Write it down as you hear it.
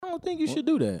don't think you should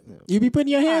do that. You be putting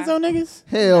your hands on niggas?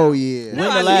 Hell yeah. When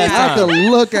the last I time? could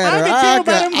look at her. I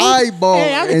could eyeball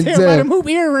Hey, I can and tell by them hoop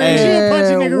earrings. She'll punch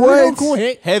a nigga real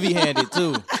quick. Heavy-handed,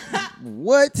 too.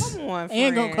 What? Come on, friend.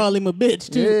 And gonna call him a bitch,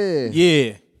 too.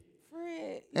 Yeah.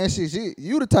 And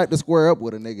you the type to square up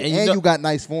with a nigga. And you got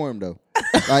nice form, though.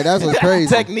 Like, that's what's crazy.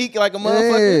 Technique like a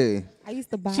motherfucker. Yeah. I used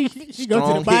to box. She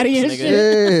go to the body and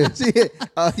hips, shit.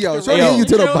 Yeah. Yo, she'll get you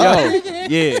to the body.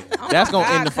 Yeah. That's going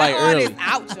to end the fight early. It's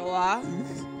out, y'all.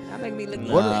 That make me look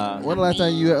When the last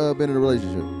time you been in a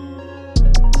relationship?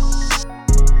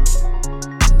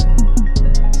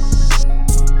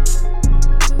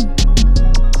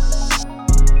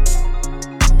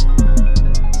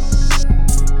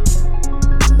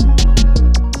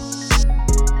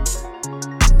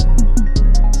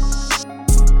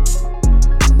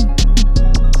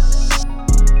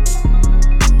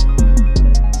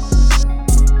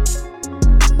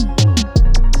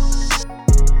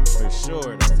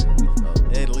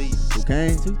 At least.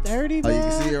 Okay. 230, man. Oh, you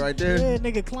can see it right there? Yeah,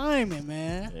 nigga climbing,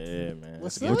 man. Yeah, man.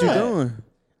 What's What you doing?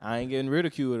 I ain't getting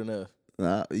ridiculed enough.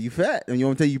 You fat. And you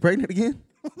want me to tell you pregnant again?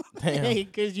 Damn. Hey,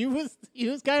 because you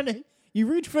was kind of, you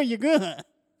reached for your gun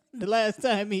the last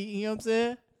time you know what I'm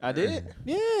saying? I did?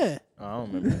 Yeah. Oh, I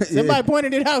don't remember. Somebody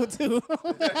pointed it out, too.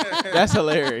 That's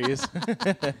hilarious.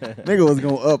 Nigga was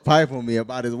going to up pipe on me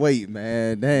about his weight,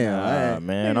 man. Damn.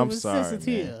 Man, Nigga I'm was sorry,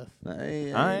 sensitive.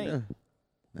 man.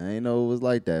 I ain't know it was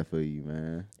like that for you,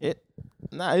 man.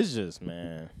 It's just,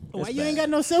 man. Why It's you ain't bad. got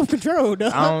no self-control,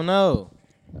 dog? I don't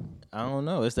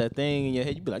know. It's that thing in your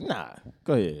head. You be like, nah,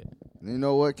 go ahead. You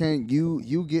know what, Ken?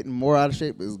 You getting more out of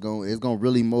shape is gonna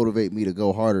really motivate me to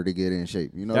go harder to get in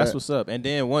shape. You know That's that? what's up. And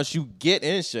then once you get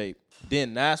in shape,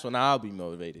 then that's when I'll be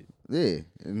motivated. Yeah.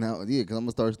 And now, because I'm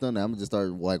gonna start stunning. I'm gonna just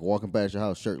start like walking past your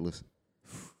house shirtless.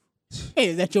 Hey,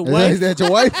 is that your wife? Is that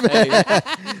your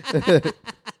wife?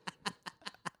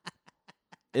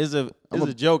 There's a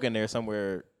joke in there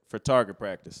somewhere for target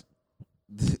practice.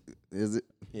 Is it?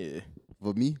 Yeah.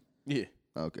 For me? Yeah.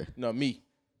 Okay. No, me.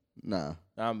 Nah.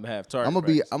 I'm gonna have target I'm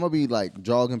practice. gonna be like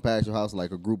jogging past your house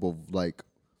like a group of like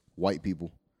white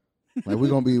people. Like we're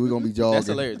gonna be jogging. That's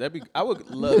hilarious. I would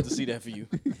love to see that for you.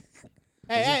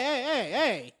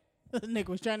 Hey. The nigga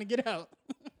was trying to get out.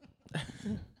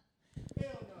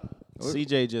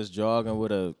 CJ just jogging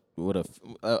with a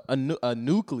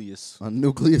nucleus. A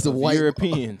nucleus of white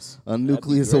Europeans. A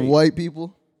nucleus of white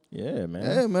people. Yeah, man.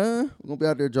 Hey man, we're gonna be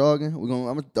out there jogging.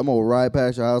 I'm gonna ride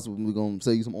past your house. We're gonna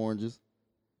sell you some oranges.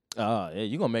 Yeah,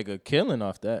 you gonna make a killing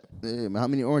off that. Yeah, man. How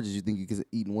many oranges you think you can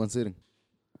eat in one sitting?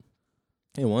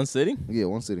 In one sitting? Yeah,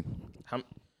 one sitting.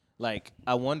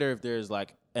 I wonder if there's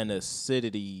like an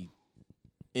acidity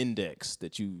index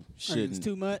that you shouldn't. It's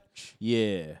too much.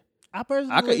 Yeah. I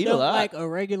personally could eat a don't lot. like a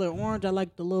regular orange. I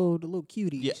like the little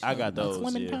cuties. Yeah, I got those.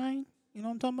 Like yeah. Clementine. You know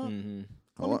what I'm talking about? Mm-hmm.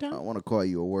 I want to call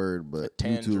you a word, but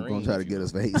tangerine, YouTube gonna try to get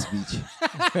us for hate speech.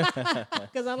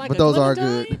 Because I like But a those are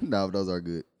Clementine. good. No, those are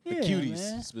good. The Yeah, cuties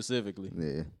man. specifically.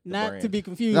 Yeah. Not brand. to be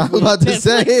confused. I was with about to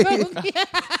say. Netflix.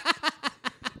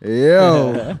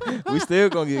 Yo. We still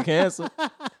gonna get canceled.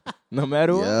 No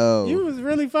matter what. Yo. You was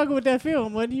really fucking with that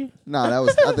film, wasn't you? Nah, that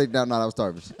was. I think that was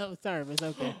Tarvis. That was Tarvis.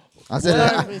 Okay. I said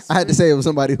Tarvis. I had to say it was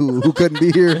somebody who couldn't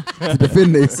be here to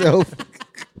defend themselves.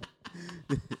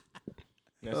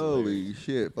 That's Holy hilarious.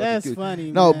 shit! fucking That's cute.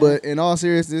 funny. No, man. but in all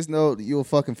seriousness, no, you a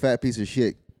fucking fat piece of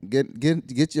shit.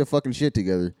 Get your fucking shit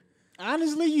together.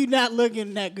 honestly, you not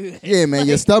looking that good. Yeah, man,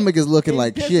 your stomach is looking it's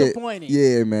like shit. disappointing.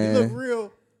 Yeah, man. You look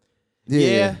real.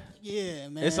 Yeah. Yeah,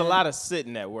 man. It's a lot of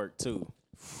sitting at work too.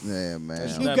 Yeah, man.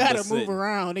 You nothing gotta but move sitting.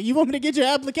 around. And you want me to get your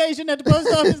application at the post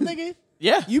office, nigga?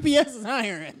 Yeah. UPS is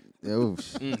hiring. Yo,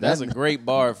 That's a great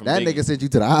bar from that Biggie. nigga sent you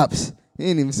to the ops. He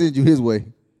didn't even send you his way.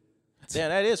 Damn,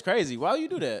 that is crazy. Why you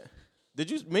do that? Did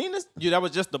you mean this? That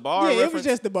was just the bar Yeah, reference? it was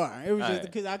just the bar. It was just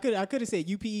Alright. because I could have said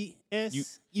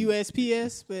UPS,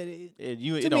 USPS, but it, it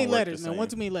too don't many work letters, the man. same. One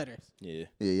too many letters. Yeah.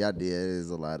 Yeah, y'all did. It is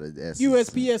a lot of S.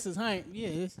 USPS is hiring. Yeah,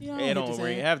 it's, you know, It don't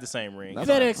ring. Have the same ring.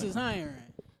 FedEx is hiring.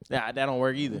 Nah, that don't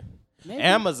work either. Maybe.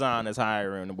 Amazon is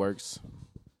hiring. It works.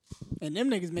 And them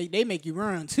niggas make you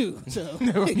run too. So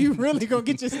you really gonna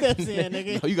get your steps in,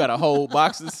 nigga. No, you gotta hold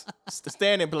boxes.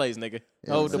 Stand in place, nigga.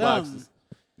 Hold the Something. boxes.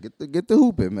 Get the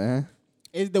hooping, man.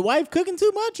 Is the wife cooking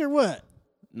too much or what?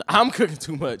 I'm cooking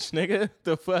too much, nigga.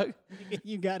 The fuck?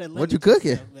 You gotta. What you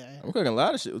cooking? I'm cooking a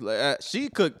lot of shit. Like, she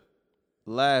cooked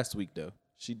last week though.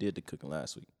 She did the cooking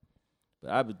last week.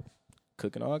 But I've been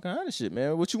cooking all kind of shit,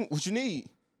 man. What you need?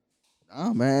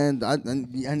 Oh man, I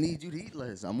need you to eat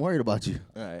less. I'm worried about you.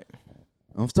 All right.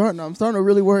 I'm starting to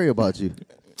really worry about you.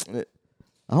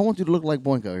 I don't want you to look like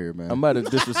Boink out here, man. I'm about to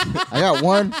disrespect. I got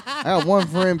one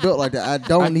friend built like that. I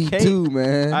don't need two,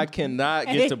 man. I cannot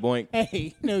get to Boink.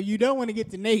 Hey, no, you don't want to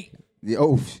get to Nate. Yeah,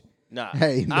 oh, Nah.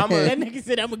 hey, man. That nigga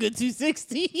said I'm a good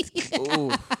 260. Ooh.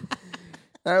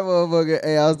 That motherfucker.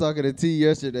 Hey, I was talking to T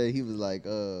yesterday. He was like,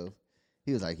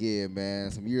 yeah,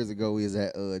 man. Some years ago, we was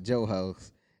at Joe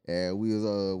house, and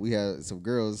we had some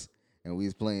girls, and we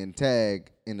was playing tag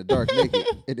in the dark naked,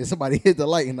 and then somebody hit the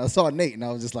light, and I saw Nate, and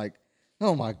I was just like,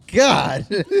 oh my God.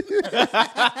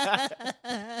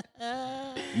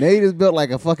 Nate is built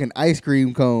like a fucking ice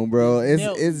cream cone, bro. It's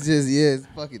just it's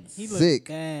fucking He sick. looks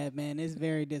bad, man. It's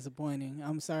very disappointing.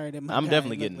 I'm sorry that my I'm guy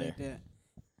definitely looked getting like there. that.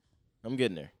 I'm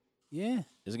getting there. Yeah,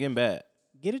 It's getting bad.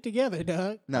 get it together,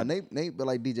 dog. Now Nate built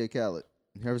like DJ Khaled.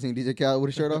 You ever seen DJ Khaled with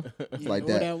his shirt off? It's like Or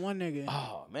that. that one nigga.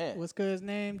 Oh man. What's his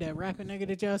name? That rapping nigga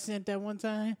that y'all sent that one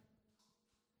time?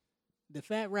 The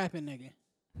fat rapping nigga.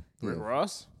 Rick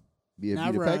Ross? BFB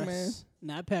Not the Russ. Pac-Man.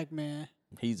 Not Pac-Man.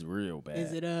 He's real bad.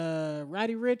 Is it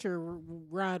Roddy Rich or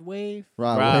Rod Wave?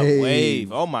 Rod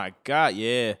Wave. Oh my God,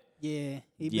 yeah. Yeah,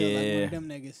 he built like one of them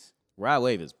niggas. Rod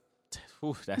Wave is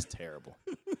that's terrible.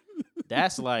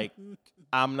 That's like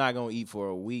I'm not gonna eat for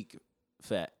a week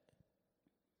fat.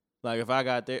 Like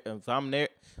if I'm there,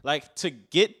 like to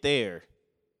get there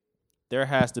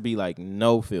has to be like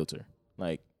no filter.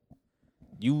 Like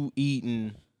you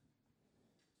eating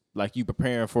like you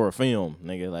preparing for a film,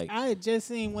 nigga. Like I had just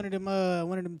seen one of them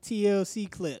TLC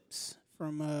clips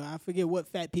from I forget what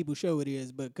fat people show it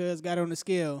is, but Cuz got on the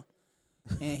scale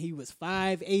and he was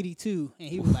 582 and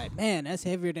he was like, man, that's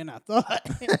heavier than I thought.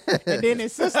 And then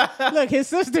his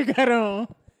sister got on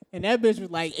and that bitch was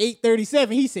like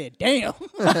 837. He said, damn.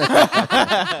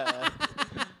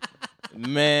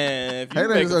 man, if you Hey,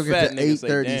 make niggas a gonna fat get to nigga say,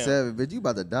 837, bitch. You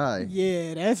about to die.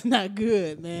 Yeah, that's not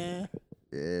good, man.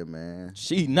 Yeah, man.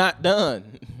 she not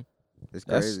done. It's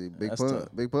That's- crazy. that's tough.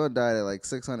 Big Pun died at like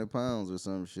 600 pounds or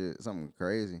some shit. Something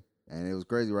crazy. And it was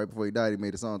crazy. Right before he died, he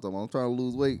made a song talking about, I'm trying to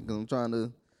lose weight because I'm trying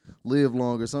to live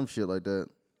longer, some shit like that.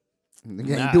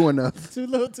 Nigga ain't doing enough. Too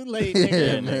little, too late,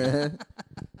 Yeah, nigga. man.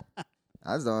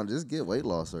 I just get weight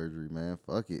loss surgery, man.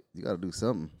 Fuck it. You got to do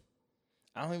something.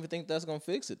 I don't even think that's gonna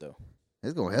fix it though.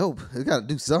 It's going to help. It's got to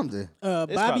do something.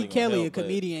 Bobby probably gonna Kelly, help, a but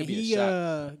comedian, could be a he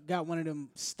shot. got one of them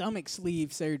stomach sleeve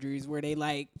surgeries where they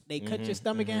cut Mm-hmm, your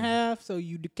stomach in half so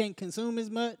you can't consume as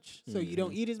much, so you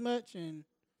don't eat as much, and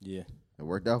Yeah. It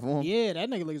worked out for him. yeah, that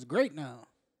nigga looks great now.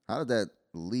 How did that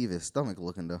leave his stomach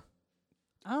looking, though?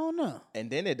 I don't know. And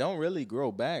then it don't really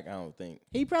grow back, I don't think.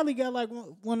 He probably got like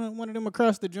one of them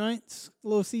across the joints, a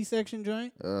little C-section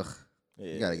joint. Ugh.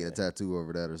 Yeah. You got to get a tattoo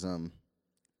over that or something.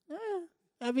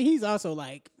 I mean, he's also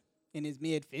like in his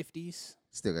mid-50s.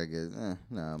 Still got to get,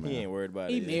 nah, man. He ain't worried about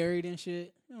He it. married and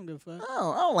shit. He don't give a fuck. I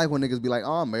don't like when niggas be like,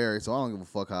 oh, I'm married, so I don't give a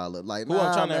fuck how I look. Like, Who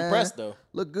I'm trying to man. impress though?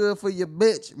 Look good for your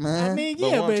bitch, man. I mean, But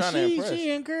yeah, who I'm but trying to impress.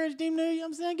 she encouraged him to, you know what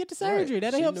I'm saying, get the surgery.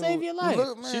 That'll She help knew- save your life.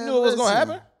 Look, She man, knew it was gonna listen.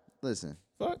 happen. Listen,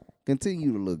 Fuck.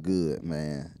 continue to look good,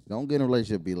 man. Don't get in a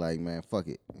relationship. Be like, man, fuck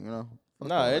it. You know. Fuck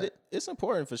No, all that. it's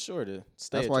important for sure to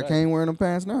stay. That's why I attractive. can't wearing them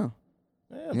pants now.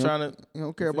 Yeah, I'm You trying don't- to. You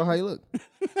don't care about how you look.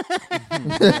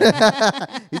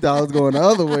 He thought I was going the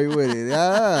other way with it.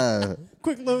 Ah.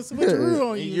 Quick little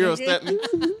switcheroo on you. Euro nigga. step me.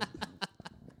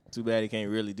 Too bad he can't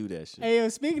really do that shit. Hey, yo,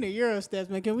 speaking of Euro steps,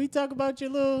 man, can we talk about your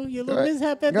little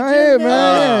mishap at the Go gym? ahead, man?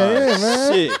 man. Yeah,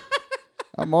 man. Shit.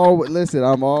 I'm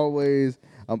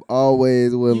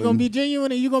always willing. You gonna be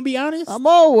genuine and you gonna be honest? I'm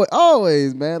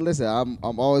always, man. Listen,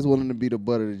 I'm always willing to be the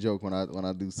butt of the joke when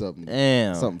I do something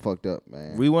Damn. something fucked up,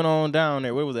 man. We went on down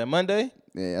there. Where was that? Monday?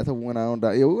 Yeah, I thought we went on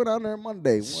down. Yeah, we went down there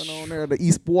Monday. We went on there at the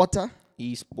East Porter.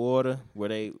 East Border, where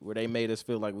they made us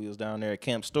feel like we was down there at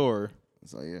Camp Store.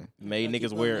 So yeah. Made Like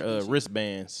niggas you wear look like this shit.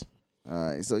 wristbands. All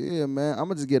right. So yeah, man. I'm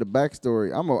gonna just get a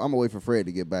backstory. I'm gonna wait for Fred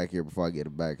to get back here before I get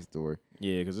a backstory.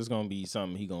 Yeah, because it's gonna be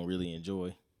something he gonna really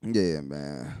enjoy. Yeah,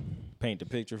 man. Paint the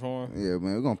picture for him. Yeah,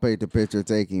 man. We're gonna paint the picture,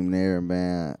 take him there,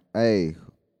 man. Hey,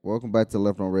 welcome back to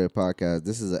Left on Red podcast.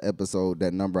 This is an episode,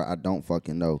 that number I don't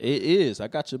fucking know. It is. I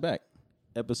got your back.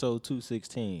 Episode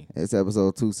 216. It's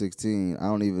episode 216. I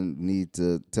don't even need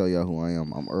to tell y'all who I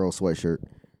am. I'm Earl Sweatshirt.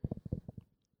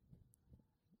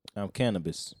 I'm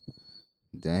cannabis.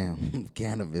 Damn,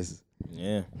 cannabis.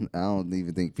 Yeah, I don't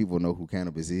even think people know who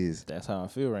cannabis is. that's how I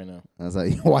feel right now. I was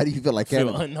like, why do you feel like Feel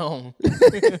cannabis? unknown.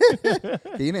 Can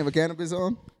you name a cannabis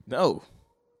song? No.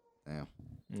 Damn.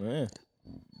 Yeah.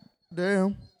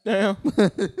 Damn. Damn.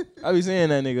 I be seeing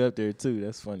that nigga up there too.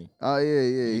 That's funny. Oh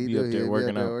yeah. He be do. up there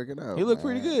working out. working out. He look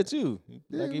pretty man. good too.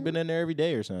 Like he been in there every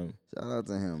day or something. Shout out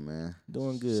to him, man.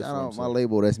 Doing good. Shout for out my himself.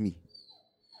 label. That's me.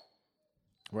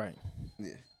 Right. Yeah.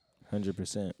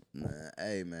 100%. Nah,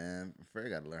 hey man, Fred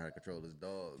got to learn how to control his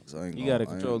dogs. You got to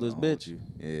control this bitch.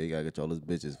 Yeah, you got to control his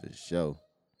bitches for sure.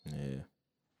 Yeah.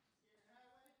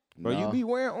 Bro, you be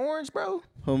wearing orange, bro?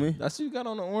 Who, me? I see you got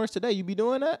on the orange today. You be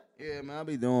doing that? Yeah, man, I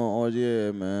be doing orange.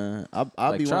 Yeah, man. I've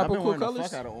Like been tropical wearing colors? the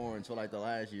fuck out of orange for like the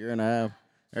last year and a half.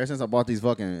 Ever since I bought these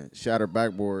fucking shattered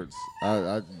backboards,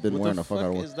 I've been wearing the fuck out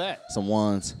of What is that? some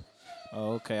ones.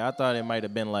 Oh, okay. I thought it might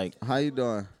have been like, How you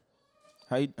doing?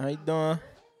 how you doing?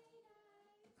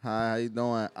 Hi, how you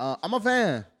doing? I'm a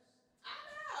fan.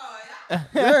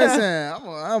 Listen,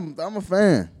 I'm a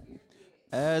fan.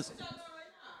 As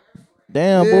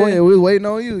damn, Yeah, boy. we was waiting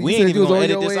on you. We You ain't said even you was gonna on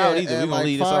edit your this way out at- either. at We gonna like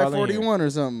leave this all in here. 5:41 or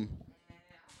something.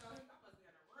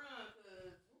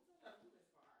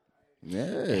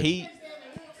 Yeah.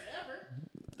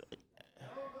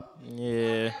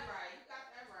 Yeah.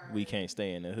 We can't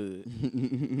stay in the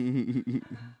hood.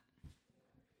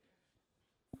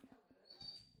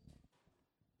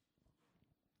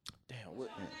 Damn, what?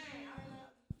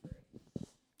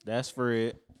 That's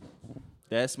Fred.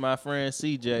 That's my friend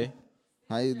CJ.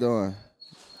 How you doing?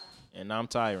 And I'm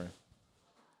Tyron.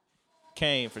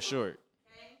 Kane for short.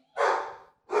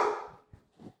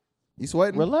 You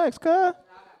sweating? Relax, cuz.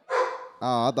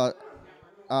 Oh, I thought.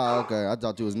 Oh, okay. I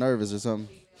thought you was nervous or something.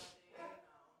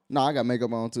 No, I got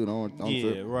makeup on too. Don't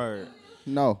Yeah, trip. right.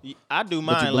 No. I do But you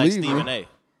mine like believe me. Stephen A.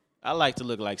 I like to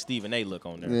look like Stephen A. look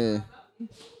on there. Yeah.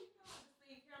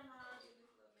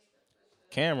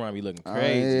 Cameron be looking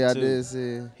crazy yeah, I too. did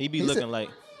see. He be looking like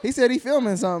He said he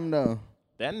filming something though.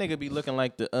 that nigga be looking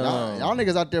like the Y'all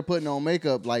niggas out there putting on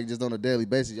makeup like just on a daily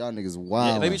basis. Y'all niggas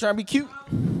wild. yeah, they be trying to be cute.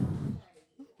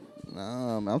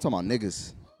 Nah, man, I'm talking about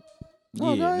niggas.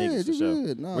 No, Yeah, go ahead, niggas for you sure.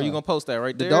 good. Nah. Where you gonna post that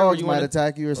right The there? Or dogs you might wanna-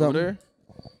 attack you or over something. there?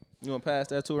 You wanna pass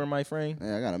that to her, my friend?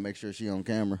 Yeah, I gotta make sure she on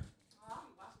camera.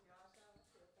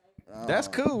 That's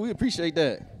cool. We appreciate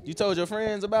that. You told your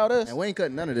friends about us? And we ain't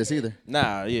cutting none of this either.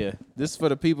 Nah, yeah. This is for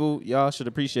the people. Y'all should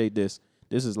appreciate this.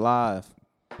 This is live.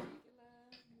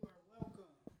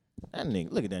 That nigga,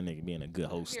 look at that nigga being a good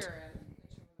host.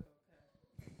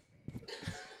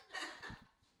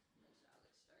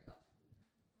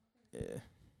 Yeah.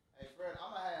 Hey, Fred,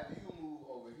 I'm gonna have you move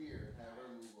over here and have her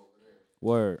move over there.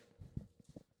 Word.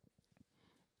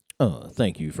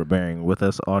 Thank you for bearing with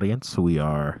us, audience. We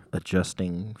are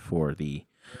adjusting for the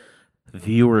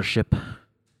viewership.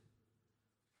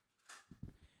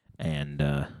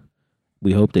 And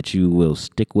we hope that you will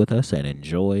stick with us and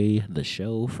enjoy the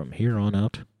show from here on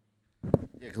out.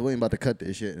 Yeah, because we ain't about to cut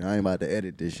this shit, and I ain't about to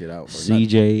edit this shit out. For nothing.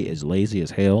 CJ is lazy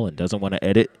as hell and doesn't want to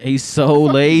edit. He's so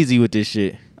lazy with this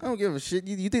shit. I don't give a shit.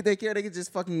 You think they care? They can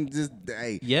just fucking just,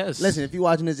 hey. Yes. Listen, if you're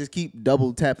watching this, just keep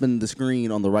double tapping the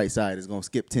screen on the right side. It's going to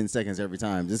skip 10 seconds every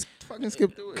time. Just fucking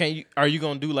skip through it. Are you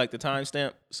gonna do like the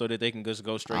timestamp so that they can just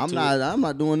go straight to it? I'm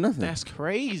not doing nothing. That's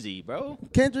crazy, bro.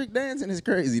 Kendrick dancing is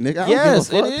crazy, nigga. I don't Yes,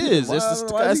 give a it fuck. is. Why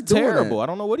That's is he doing terrible. that? I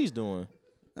don't know what he's doing.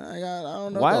 I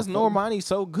don't know. Why the is fuck. Normani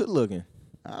so good looking?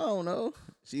 I don't know.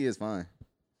 She is fine.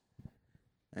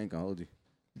 I ain't gonna hold you.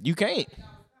 You can't.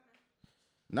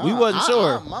 No, We wasn't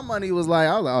sure. My money was like,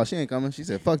 I was like, oh, she ain't coming. She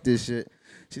said, fuck this shit.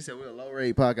 She said, we're a low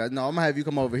rate podcast. No, I'm gonna have you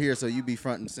come over here so you be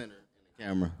front and center in the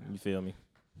camera. You feel me?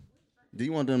 Do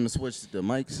you want them to switch the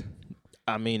mics?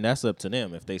 I mean, that's up to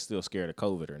them if they still scared of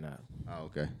COVID or not. Oh,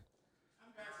 okay.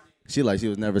 She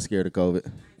was never scared of COVID.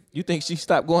 You think she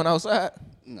stopped going outside?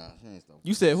 No, she ain't still.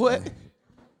 You said what?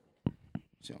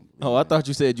 She don't believe Oh, I thought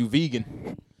you said you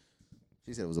vegan.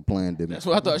 She said it was a pandemic. That's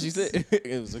what I thought she said.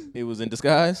 It was in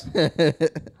disguise.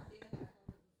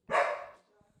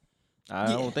 I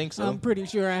don't think so. I'm pretty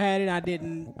sure I had it. I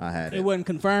didn't. I had It it. wasn't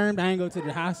confirmed. I ain't go to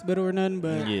the hospital or nothing,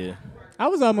 but Yeah. I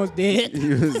was almost dead.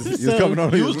 You was So- coming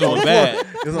on. You was doing bad.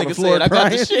 was on the Nigga floor said I got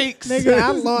the crying. shakes. Nigga,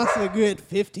 I lost a good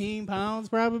 15 pounds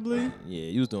probably. Yeah,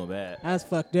 you was doing bad. I was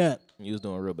fucked up. You was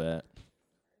doing real bad.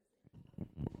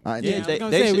 I Yeah, did. I was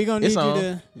gonna say, we gonna it's need you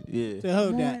on. Yeah. to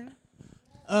hold that.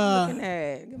 Looking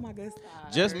at get my good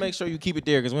side. Just make sure you keep it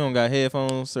there because we don't got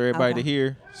headphones for everybody to Okay.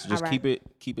 hear. So just All right.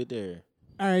 keep it there.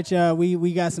 All right, y'all.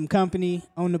 We got some company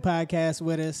on the podcast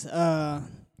with us.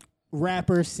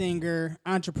 Rapper, singer,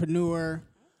 entrepreneur.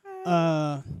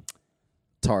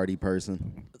 Tardy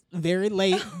person. Very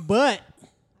late, but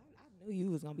I knew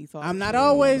you was gonna be talking. I'm not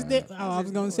always there. Oh, I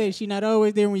was gonna say she not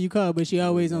always there when you call, but she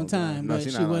always on time. No, But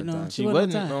she she not wasn't on on. time. She She wasn't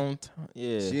wasn't on time. on time.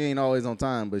 Yeah. She ain't always on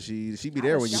time, but she be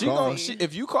there when you She call. gonna,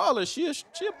 if you call her, she'll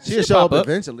She'll show pop up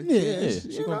eventually. Yeah. Yeah,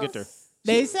 she gonna get there.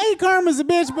 They say Karma's a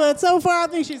bitch, but so far I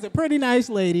think she's a pretty nice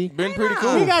lady. Been pretty We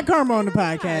cool. got Karma on the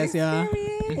podcast, y'all.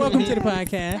 Experience. Welcome to the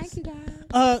podcast. Thank you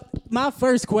guys. My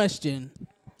first question.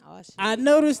 Oh, shit. I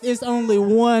noticed it's only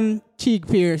one cheek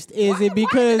pierced? Is it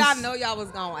because why did I know y'all was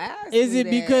gonna ask? Is me it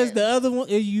that? because the other one,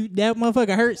 that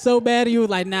motherfucker hurt so bad, and you was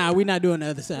like, nah, we not doing the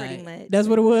other side? Pretty much. That's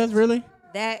what it was, really?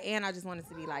 That, and I just wanted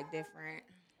to be like different.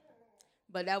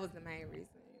 But that was the main reason.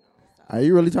 So. Are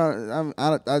you really trying?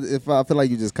 If I feel like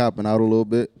you just copping out a little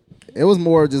bit, it was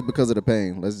more just because of the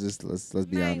pain. Let's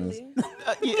be honest.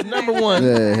 Number one.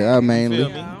 Yeah, mainly. Feel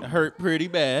me? It hurt pretty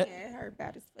bad. Yeah, it hurt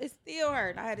bad. It still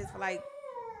hurt. I had this for like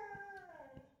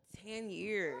 10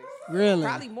 years. Really?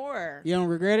 Probably more. You don't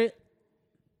regret it?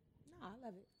 No, I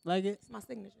love it. Like it? It's my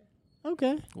signature.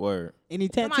 Okay. Word. Any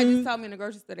tattoos? Somebody just told me in the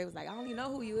grocery store, they was like, I only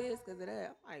know who you is because of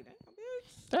that. I'm like, damn,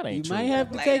 bitch. That ain't You true. might have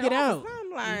to Play take it it off out. or something,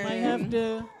 You like- might have to, you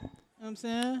know what I'm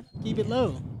saying? Keep it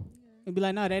low. And be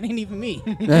like, no, that ain't even me.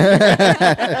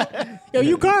 Yo,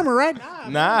 you karma, right?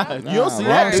 Nah, you don't see wrong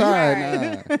that.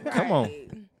 side. Nah. Come on. Right.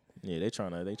 Yeah, they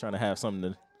trying to have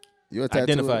something to. You a tattoo?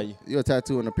 Identify you. You a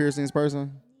tattoo and a piercings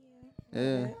person?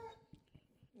 Yeah.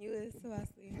 You is who I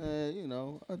see. You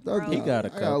know, He got a I got a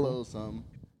couple. little something.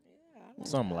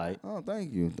 Something light. Oh,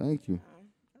 thank you.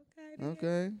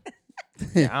 Okay.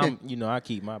 I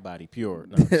keep my body pure.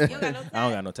 No, You don't got no I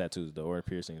don't got no tattoos though, or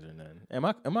piercings or nothing.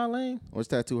 Am I lame? Which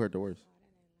tattoo hurt the worst?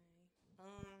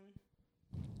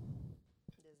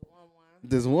 There's one.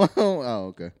 This one? Oh,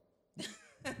 okay.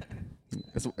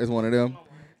 It's one of them.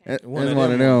 It's One one of of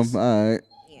them them. ones. All right.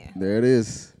 Yeah. There it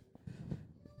is.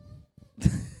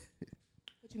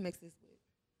 What you mix this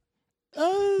with? A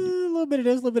little bit of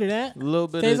this, a little bit of that. A little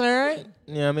bit Tastes of, all right?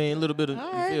 yeah, I mean, a little bit of, All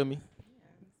you right. feel me?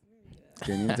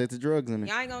 Can't even take the drugs in it.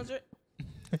 Y'all ain't gonna drink.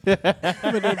 But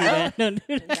don't do that. Don't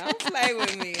do that. Don't play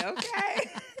with me, okay?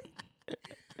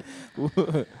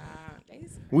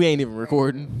 We ain't even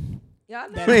recording. Y'all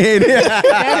know.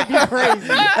 That'd be crazy.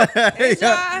 It's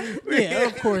y'all. Yeah,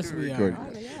 of course we are. Recording.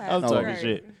 Oh, yeah. I'm talking Right.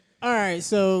 shit. All right,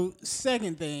 so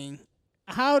second thing,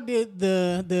 how did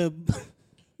the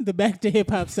Back to Hip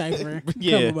Hop cipher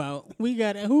Yeah. come about? We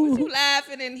got You who?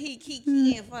 laughing and he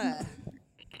kikiing for?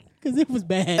 Because it was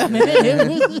bad, man.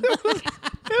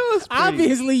 It was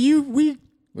obviously We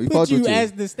put fucked you with you.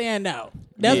 as the standout.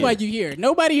 That's Yeah. why you here.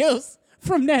 Nobody else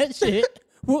from that shit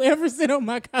will ever sit on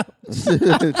my couch.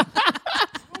 Oh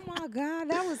my god,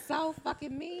 that was so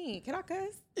fucking mean. Can I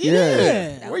cuss?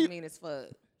 Yeah. That Were was you- mean as fuck.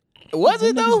 Was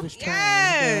it Them niggas though? was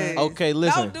trash, Yes. dog. Okay,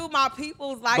 listen. Don't do my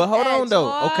peoples like But hold that, on though.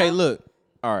 y'all. Okay, look.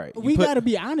 All right. you We put- got to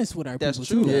be honest with our That's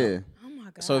people, true. too. Yeah. Oh my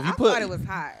god. So if you I put- thought it was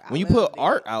hot. I when you put loved it.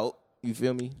 art out, you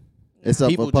feel me? It's up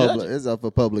People for public. judge it. It's up for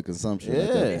public consumption. at that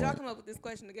Yeah. Did point. y'all come up with this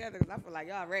question together? Because I feel like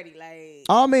y'all ready. Like,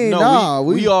 I mean, No, nah,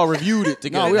 we all reviewed it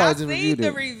together. No, we all I just seen reviewed the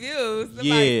it. reviews. Somebody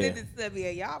Yeah. sent it to me,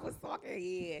 and y'all was talking.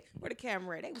 Yeah, where the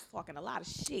camera at? They was talking a lot of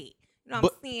shit. You know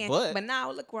what But- I'm saying? but- But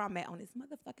now look where I'm at on this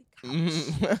motherfucking couch.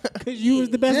 Mhm. Because you was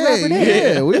the best Yeah, rapper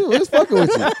there. yeah, we was fucking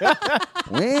with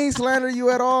you. We ain't slander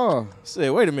you at all. Said,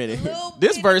 wait a minute. Little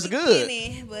This bit verse at the good.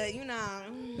 beginning, but you know,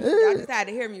 Yeah. y'all just had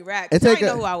to hear me rap. It Y'all take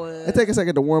ain't a- know who I was. It take a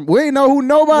second to warm. We ain't know who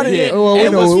nobody. Yeah. Well, we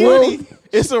And know what's who will. funny,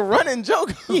 it's a running joke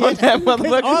on that 'Cause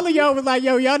motherfucker. all of y'all was like,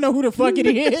 yo, y'all know who the fuck it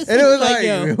is. And it was like,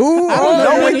 yo, who? I don't know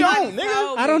No, none we of don't, you-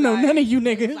 nigga. I don't know none of you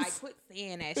niggas. Like, quit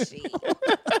saying that shit.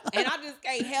 And I just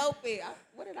can't help it.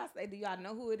 What did I say? Do y'all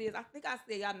know who it is? I think I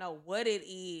said y'all know what it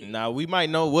is. Nah, we might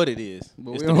know what it is.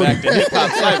 But It's we the don't- Back to Hip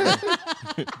Hop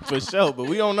cypher. For sure, but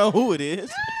we don't know who it is.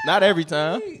 Not every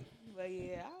time. But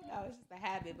yeah, I don't know. It's just a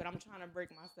habit, but I'm trying to break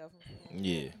myself from saying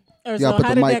Yeah. Or You so gotta put how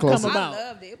the did mic that closer. come I about?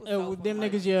 loved it. It was so With them fun.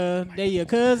 niggas, they your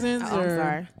cousins? Oh, or? I'm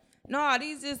sorry. No,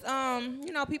 these just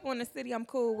people in the city I'm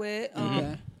cool with.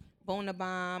 Okay. Boom the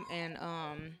Bomb and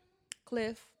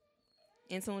Cliff.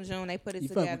 In June they put it You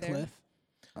fuck together. with Cliff?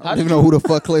 I don't even know who the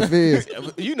fuck Cliff is.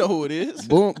 You know who it is.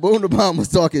 Boom the Bomb was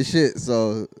talking shit.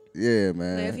 So yeah,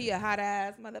 man. Cliff, he a hot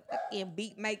ass motherfucking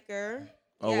beat maker.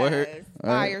 Oh, word? Yes, All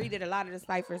right. fire. He did a lot of the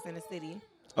ciphers in the city.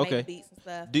 Okay. Make beats and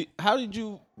stuff. How did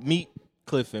you meet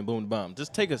Cliff and Boom the Bomb?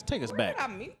 Just take us Where did back. I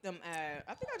meet them at?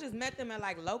 I think I just met them at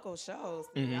like local shows.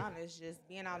 To be honest, just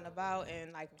being out and about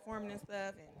and like performing and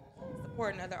stuff and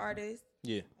supporting other artists.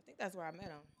 Yeah. I think that's where I met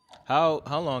them. How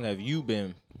long have you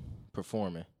been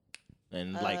performing?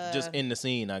 And like just in the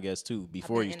scene, I guess too,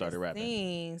 before you started rapping.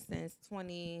 Scene since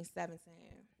 2017.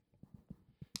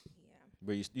 Yeah,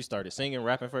 Where you started singing,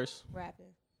 rapping first? rapping.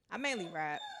 I mainly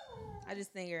rap. I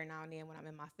just sing every now and then when I'm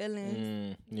in my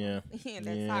feelings. Yeah. Yeah,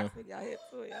 that's Yeah. toxic. Y'all hit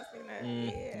too. Y'all seen that?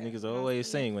 Yeah. Niggas You know, always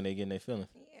yeah. sing when they getting their feeling.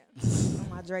 Yeah. On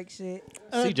my Drake shit.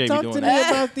 CJ be Talk doing to me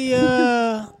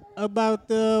that. about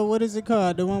the what is it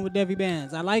called? The one with Debbie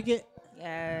Bands. I like it.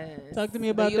 Yes. Talk to me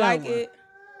about Do you that like one. it?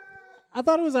 I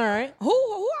thought it was all right. Who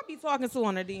I be talking to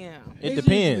on the DM? It It's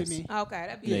depends. usually me. Okay,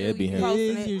 that'd be Yeah, you. it'd be You him. posting It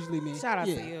is it. usually me. Shout out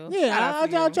yeah. to you. Yeah, Shout out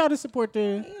to I'll you. try to support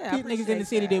the Yeah, I niggas in the appreciate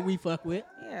city that that. we fuck with.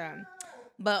 Yeah, Yeah.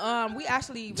 But we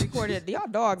actually recorded. Y'all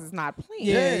dogs is not playing.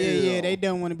 Yeah. They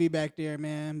don't want to be back there,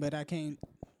 man. But I can't.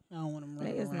 I don't want them They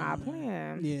running is around, not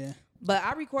man. playing. Yeah. But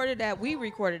I recorded that. We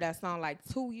recorded that song like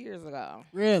 2 years ago.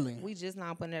 Really? We just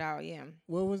now putting it out. Yeah.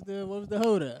 What was the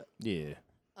hold up? Yeah.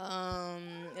 I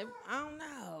don't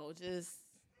know. Just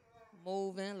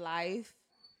moving life.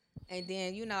 And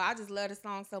then, I just love the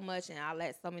song so much, and I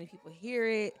let so many people hear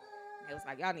it. And it was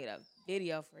like, y'all need a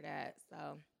video for that.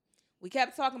 So we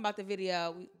kept talking about the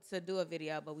video to do a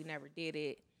video, but we never did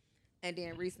it. And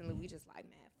then recently, we just like,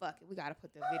 man, fuck it. We got to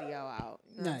put the video out.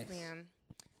 You know what I'm saying?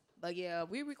 But yeah,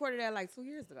 we recorded that like 2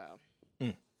 years ago.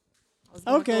 I was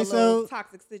going through a little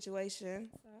toxic situation.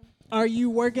 So. Are you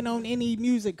working on any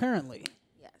music currently?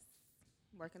 Yes.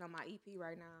 Working on my EP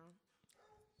right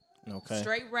now. Okay.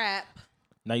 Straight rap.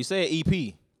 Now you said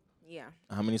EP. Yeah.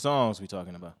 How many songs we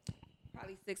talking about?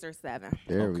 Probably 6 or 7.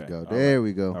 There we Okay. go. All There right.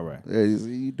 we go. All right. There,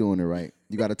 you doing it right.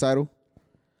 You got a title?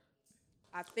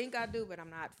 I think I do, but I'm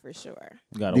not for sure.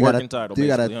 You got a You working title. Do you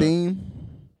got a basically, huh? theme?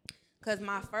 Cause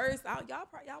my first, y'all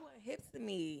weren't hips to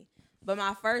me, but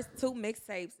my first 2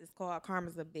 mixtapes is called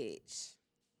 "Karma's a Bitch."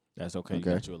 That's okay. You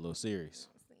Okay. got you a little series.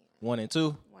 1 and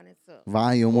 2. 1 and 2.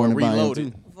 Volume Or 1 and volume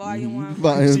Reloaded. 2. Volume 1.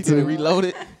 Volume She two. did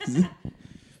Reloaded.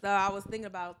 So I was thinking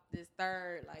about this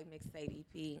third mixtape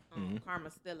EP.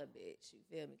 Karma's still a bitch. You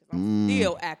feel me? Cause I'm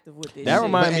still active with this. That shit.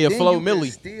 remind me of then Flo you can Millie.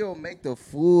 still make the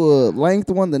full length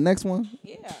one, the next one.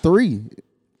 Yeah. 3.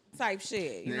 Type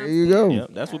shit. You know There what you I'm go. Yep,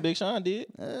 that's what Big Sean did,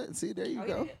 See, there you saying?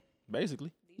 go. Yeah.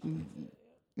 basically.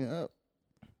 Yeah. All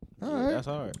Yeah, right. that's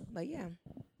hard. But yeah,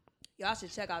 y'all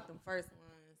should check out them first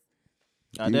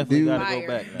ones. I You definitely do- got to Fire. go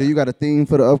back. Now. Do you got a theme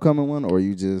for the upcoming one, or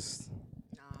you just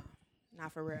Nah,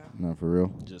 not for real. not for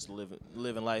real? Just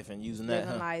living life and using that.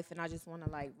 Living Huh? life, and I just want to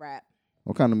rap,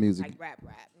 What kind of music? like rap. You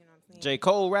know what I'm saying? J.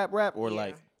 Cole rap or Yeah.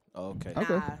 like? Oh, okay.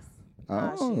 Okay. Nas.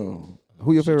 Nas shit. Oh,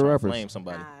 who your favorite Tryna rappers? Flame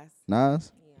somebody. Nas.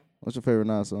 Nas. What's your favorite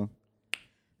Nas song?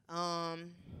 Yeah.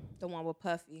 The one with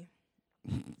Puffy.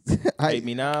 Hate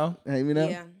Me Now. Hate me now.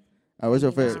 Yeah. What's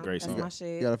your Hate Me favorite? Now. great That's song. my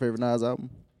shit. You got a favorite Nas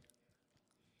album?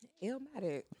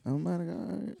 Illmatic. Oh my God,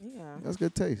 all right. Yeah. That's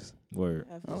good taste. Word.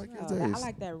 That's I for like sure. your That- I taste.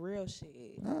 like that real shit.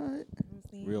 You know All right. what I'm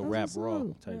saying? Real That's rap what's raw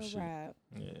up. type Real shit. rap.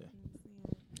 Yeah. You know what I'm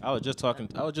saying? I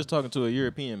was just talking to a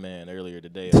European man earlier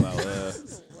today about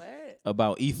What?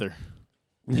 about Ether.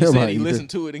 He Yeah, said about he Ether. listened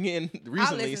to it again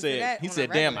recently. He listen to said that he on a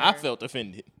said, "Damn, I regular." felt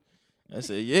offended." I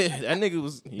said, "Yeah, that nigga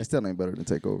was It still ain't better than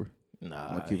Takeover.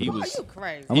 nah. keep He it- Oh, was. you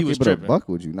crazy? I'm He gonna was keep it a tripping. buck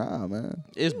with you. Nah, man.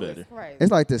 It's You better. is crazy.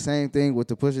 It's like the same thing with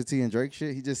the Pusha T and Drake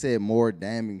shit. He just said more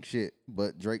damning shit,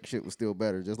 but Drake shit was still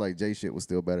better, just like Jay shit was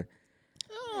still better.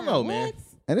 I don't know, man.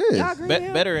 It is. Y'all agree? with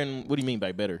him? Better and what do you mean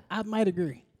by better? I might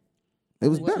agree. It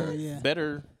was So, better. yeah.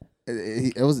 Better.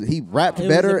 He rapped It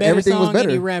was a better. Everything was song better.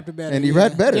 And he rapped better. And he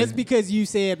rapped better. Just because you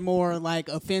said more like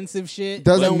offensive shit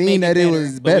Doesn't don't mean make that it better.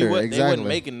 was But better. They wasn't Exactly.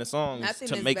 making the songs Nothing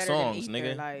to is make better than songs, Ether,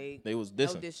 nigga. Like, They was no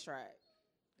dissing. diss track.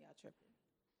 Y'all tripping.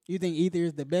 You think Ether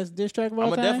is the best diss track of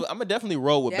all I'm time? gonna definitely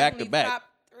roll with back to Definitely back. top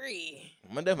 3.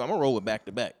 I'm gonna roll with back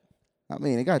to back. I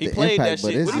mean, it got He the played impact, that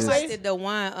but shit. it's What'd I he just. say? liked it, the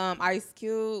one Ice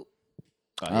Cube.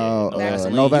 Oh,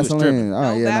 Vaseline. no He was Vaseline. tripping. Oh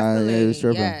No yeah, nah, yeah, he was Vaseline,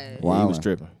 tripping. yes. Wow, He was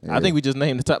tripping. Yeah. I think we just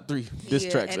named the top 3 diss Yeah,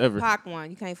 tracks and ever. Pac one.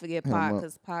 You can't forget Hit 'em Pac up.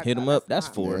 because Pac. Hit 'em up. That's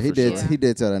my- for Yeah, he for did. sure. He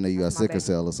did tell that nigga you got That's my sickle baby.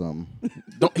 cell or something.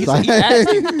 Don't, he asked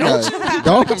him, don't you?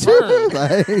 Don't Confirmed.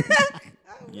 Like,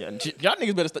 Yeah, y'all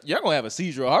niggas better. Y'all gonna have a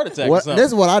seizure or heart attack or what? something. This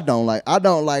is what I don't like. I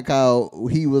don't like how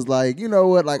he was like, you know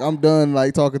what? Like I'm done.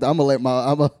 Like talking. I'm gonna let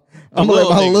my little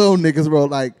niggas. little niggas bro.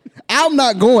 Like I'm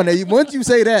not going there. Once you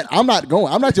say that, I'm not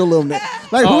going. I'm not your little nigga.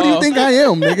 Like who do you think I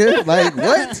am, nigga? Like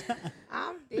what?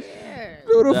 I'm dead.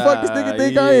 Who the fuck this nigga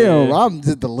think I am? yeah. I'm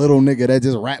just the little nigga that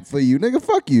just rap for you, nigga.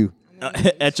 Fuck you.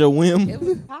 At your whim. It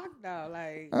was Pac though.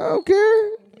 Like, I don't care.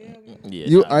 you feel me? Yeah,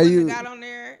 You nah. are you? Got on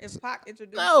there. If Pac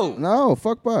introduced No. him, No,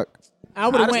 fuck Buck. I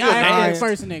would have I went just- after I- the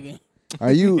first nigga.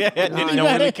 Are you? Yeah, then it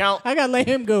don't really count. I gotta let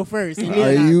him go first. And Are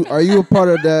then you? Are you a part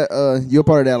of that? You're a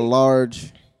part of that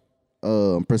large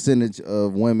percentage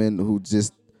of women who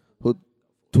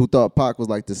thought Pac was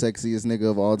like the sexiest nigga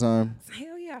of all time.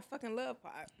 hell yeah, I fucking love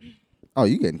Pac. Oh,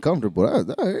 you getting comfortable? That's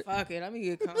all right. Fuck it, let me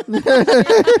get comfortable.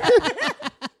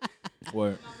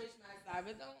 Word.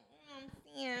 But don't,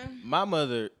 yeah. My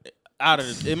mother, out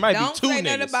of it might Don't be 2 say niggas.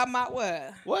 nothing about my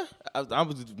what. What?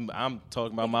 I'm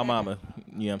talking about my mama.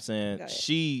 You know what I'm saying? Go ahead.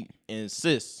 She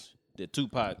insists that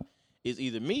Tupac is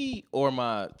either me or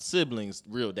my siblings'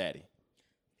 real daddy.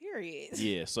 Period.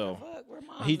 Yeah, so Fuck, where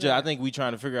mom's he just, at? I think we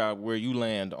trying to figure out where you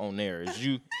land on there.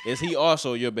 Is he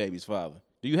also your baby's father?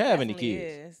 Do you have any Definitely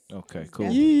kids? is. Okay, He's cool.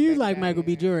 you definitely you baby like daddy. Michael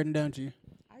B. Jordan, don't you?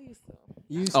 I used to.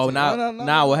 Used Oh, to.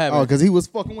 now what Oh, happened? because he was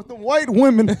fucking with the white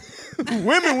women.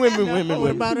 women.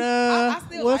 What about I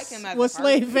still like him as a what's person.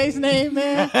 Slave Face name,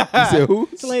 man? You said who?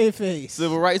 Slave Face.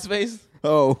 Civil rights face?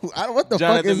 Oh, what the fuck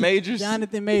Jonathan is Majors?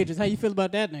 Jonathan Majors. How you feel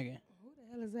about that nigga? Who the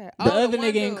hell is that? The other one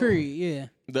nigga in dude. Creed, yeah.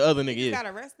 The other nigga, He yeah.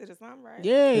 got arrested or something, right?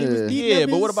 Yeah, he was Yeah. beating Yeah, up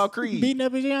but what his- about Creed? Beating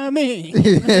up his, you know what I mean?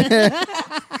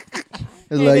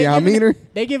 It's like, yeah, I mean her.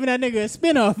 They giving that nigga a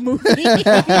spinoff movie. The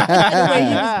way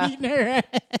he was beating her ass.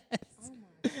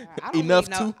 I don't Enough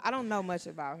really know, to- I don't know much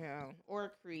about him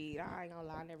or Creed. I ain't gonna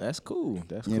lie, I never. That's cool.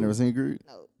 That's You cool. ain't never seen Creed?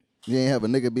 No. You ain't have a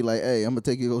nigga be like, hey, I'm going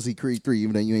to take you to go see Creed 3,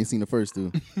 even though you ain't seen the first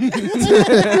two.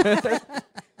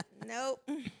 Nope.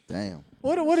 Damn.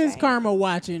 What is Karma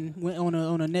watching on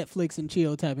a Netflix and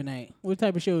chill type of night? What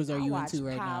type of shows are I you watch into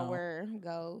right now? Power,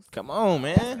 Ghost. Come on,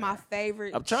 That's man. my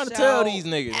favorite. I'm trying to show tell these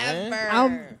niggas, man.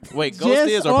 ever. Wait, Ghost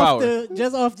is or Power?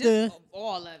 Just off the.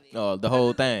 All of it. Oh, the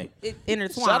whole thing. It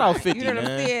intertwined. Shout out 50, You know what I'm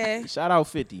man. saying? Shout out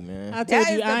 50, man. I told That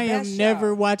you is the I am best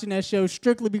never show. watching that show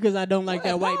strictly because I don't like What,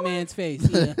 that white Power? man's face.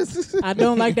 Yeah. I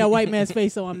don't like that white man's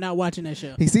face, so I'm not watching that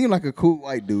show. He seemed like a cool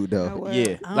white dude, though.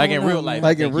 Yeah, I like don't in real know, life. man.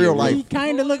 Like I in think real he life. He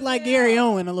kind of looked like Gary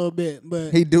Owen a little bit,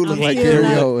 but He do look I'm like still Gary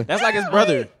not- Owen. That's like his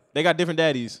brother. They got different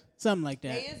daddies. Something like They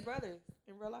that. is brothers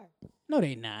in real life. No,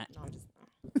 they not. No, I'm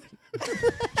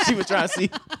just She was trying to see.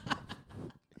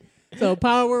 So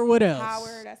Power, what else?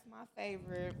 Power. That's my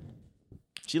favorite.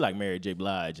 She like Mary J.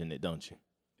 Blige in it, don't you?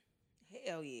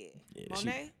 Hell yeah. Yeah,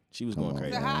 Monet. She was Come going on,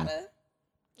 crazy. The man. hotter.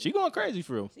 She going crazy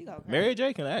for real. She go crazy. Mary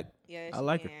J. can act. Yeah, I she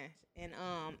like her. can.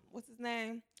 And what's his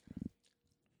name?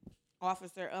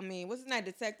 Officer. I mean, what's his name?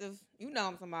 Detective. You know what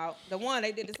I'm talking about. The one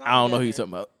they did the song. I don't know who you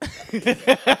together. talking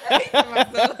about.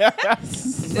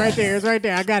 It's right there. It's right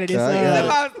there. I got it. It's I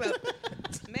got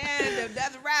Man,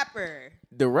 that's a rapper.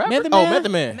 The rapper? Method Oh, Man?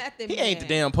 Method Man. Method He ain't the Man.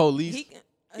 damn police.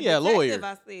 He a lawyer. detective,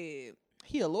 I said.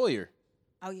 He a lawyer.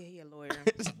 Oh yeah, he a lawyer.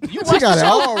 You She got it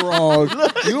all wrong.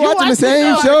 You watching the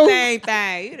same Doing show? the same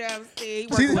thing. You know what I'm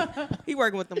saying? He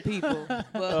working with them people. But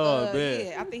Oh, man.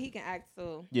 yeah, I think he can act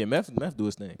too. Yeah, Meth do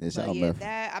his thing. Yeah, shout But out yeah, Meth.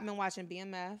 that I've been watching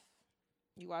BMF.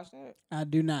 You watch that? I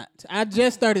do not. I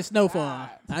just started Snowfall. God.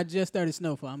 I just started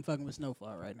Snowfall. I'm fucking with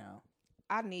Snowfall right now.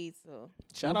 I need to.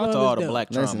 Shout Snowfall out to all is the dope. black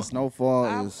Listen, trauma.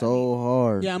 Snowfall is so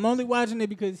hard. Yeah, I'm only watching it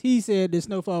because he said that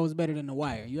Snowfall was better than The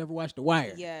Wire. You ever watched The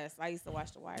Wire? Yes, I used to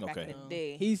watch The Wire back Okay. in the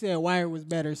day. He said Wire was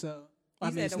better, so He I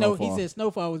mean, said The He Snowfall. said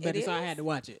Snowfall was It better, so I is? had to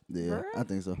watch it. Yeah, For real? I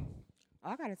think so.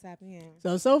 I gotta tap in.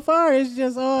 So far it's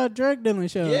just all drug dealing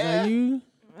shows. Yeah. Are you?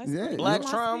 That's Yeah, pretty Black my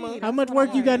trauma. speed. How That's much what work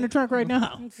I you got in the wanted. trunk right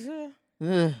now? Yeah.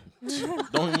 Yeah.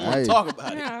 Don't even want Hey. to talk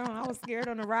about it. Yeah, I was scared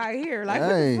on the ride here. Like,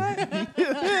 Hey. what the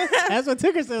fuck? That's what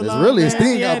took her so It's long. really a man.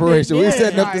 sting Yeah, operation. We yeah.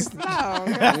 setting up Right, this. slow.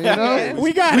 You know?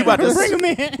 We got We it. about to Bring him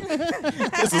in.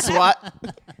 It's a SWAT.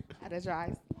 Had to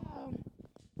drive slow.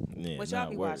 Yeah, What y'all nah,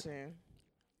 be word. watching?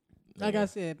 Like I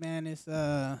said, man, it's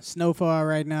Snowfall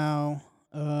right now.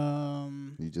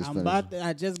 You just I'm finished.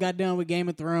 I just got done with Game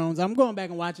of Thrones. I'm going back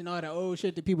and watching all the old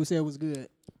shit that people said was good.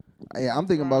 Yeah, I'm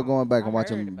thinking about going back I and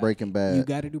watching heard about Breaking You Bad.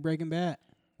 got to do Breaking Bad.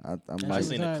 I'm I shit like, was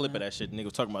seen a hard, clip man. of that shit. Nigga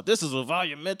was talking about this is a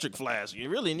volumetric flask. You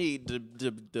really need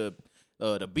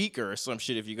the beaker or some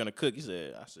shit if you're gonna cook. He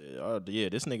said, I said, oh yeah,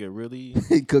 this nigga really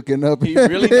he cooking up. he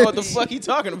really know what the fuck he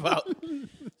talking about.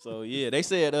 So yeah, they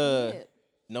said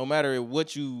no matter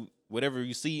whatever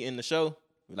you see in the show,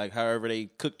 like however they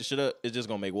cook the shit up, it's just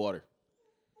gonna make water.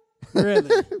 Really?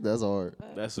 That's hard.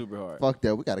 That's super hard. Fuck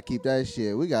that. We gotta keep that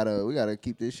shit. We gotta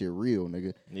keep this shit real,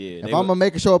 nigga. Yeah. If I'm gonna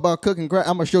make a show about cooking crap,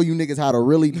 I'm gonna show you niggas how to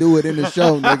really do it in the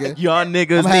show, nigga. y'all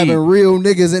niggas I'm having real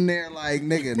niggas in there, like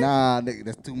nigga. Nah, nigga,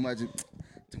 that's too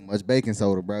much baking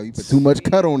soda, bro. You put too much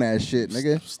cut on that shit,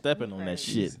 nigga. stepping on that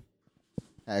shit.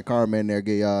 Had Carmen in there,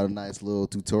 get y'all a nice little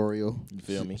tutorial. You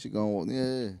feel me? She going,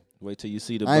 yeah. Wait till you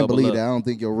see the I ain't bubble believe up. that. I don't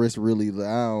think your wrist really. I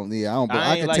don't. Yeah, I don't. I I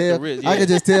ain't can like tell. the wrist, I yeah. can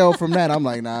just tell from that. I'm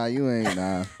like, nah, you ain't.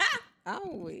 Nah. Oh,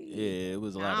 wait. Yeah, it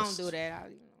was a lot I of don't do that. I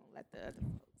let the other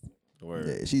folks. word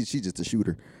Yeah, she just a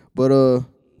shooter. But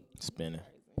spinning.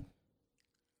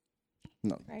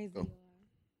 no. Crazy. Go.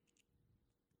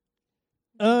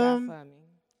 What you got for me?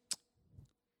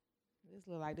 This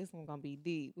look like this one gonna be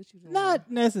deep. What you doing? Not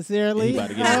necessarily. You about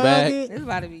to get his bag? This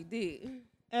about to be deep.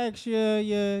 Ask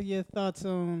your thoughts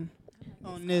on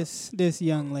this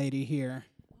young lady here.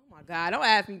 Oh my God! Don't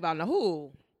ask me about the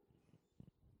who.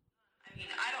 I mean,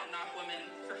 I don't knock women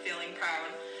for feeling proud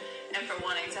and for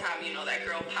wanting to have, that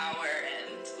girl power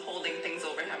and holding things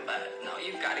over him, but no,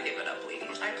 you've got to give it up, lady.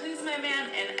 I please my man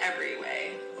in every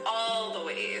way, all the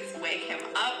ways. Wake him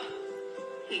up,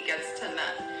 he gets to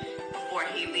nut. Before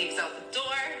he leaves out the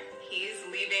door, he's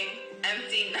leaving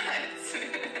empty nuts.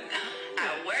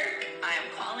 At work, I am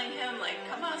calling him like,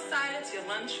 come outside it's your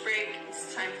lunch break.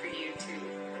 It's time for you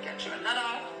to get your nut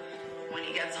off. When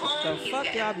he gets home, The he's fuck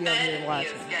getting y'all be over bed. here He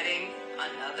watching? is getting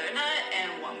another nut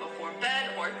and one before bed,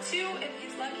 or two if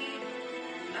he's lucky.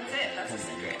 That's it. That's the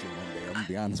secret. I'm gonna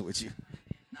be honest with you.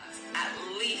 At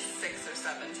least 6 or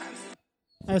 7 times.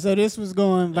 All right, so this was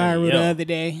going viral yo. the other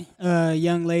day.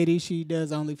 Young lady, she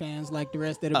does OnlyFans like the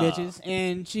rest of the bitches,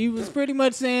 and she was pretty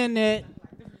much saying that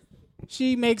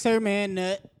she makes her man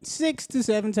nut 6 to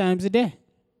 7 times a day.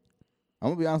 I'm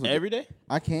gonna be honest with you. Every day?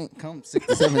 I can't come 6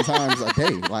 to 7 times a day.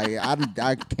 Like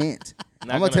I can't. I'm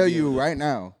gonna gonna tell be you able to- right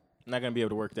now. Not gonna be able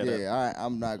to work that up. Yeah,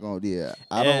 I'm not gonna. Yeah,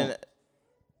 I And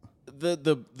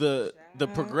don't. the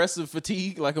progressive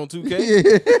fatigue, like on 2K,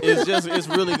 Yeah. it's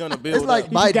really gonna build. It's like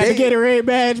up. by You got to day. get a red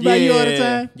badge by you all the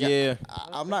time. Yeah.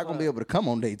 I'm not gonna be able to come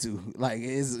on day 2. Like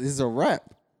it's a wrap.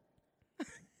 Do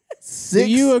 6.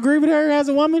 you agree with her as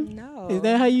a woman? No. Is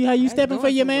that how you That's stepping for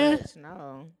doing your too man? much.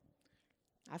 No.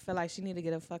 I feel like she need to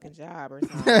get a fucking job or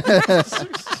something.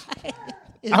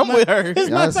 I'm with her. It's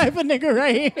my Yes. type of nigga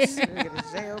right here. Get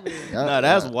a jail bill. Nah,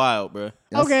 that's wild, bro.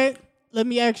 That's- Okay, let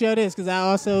me ask y'all this, because I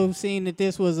also seen that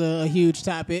this was a huge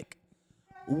topic.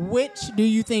 Which do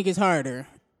you think is harder,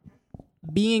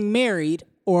 being married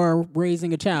or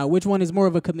raising a child? Which one is more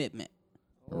of a commitment?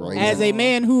 Right. As a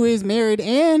man who is married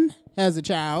and has a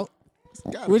child,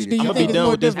 which do you I'm gonna think be is done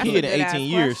more with this difficult? kid in 18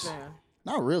 years.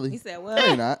 Not really. He said No, what?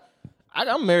 you're not.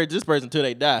 I'm married to this person until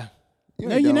they die. You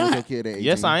No, ain't you're done with not. your kid at 18.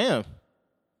 Yes, I am.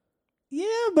 Yeah,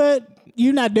 but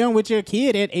you're not done with your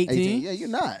kid at 18. 18. Yeah, you're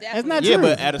not. That's not Yeah, true.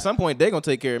 but at some point they gonna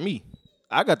take care of me.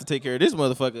 I got to take care of this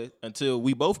motherfucker until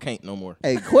we both can't no more.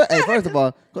 Hey, first of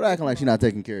all, quit acting like she's not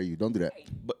taking care of you. Don't do that.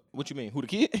 But what you mean? Who the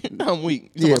kid? I'm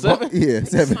weak. Yeah, Seven? yeah,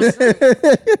 7.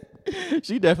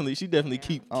 She definitely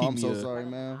keep Oh, I'm me. so sorry,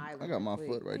 man. I got my Quick.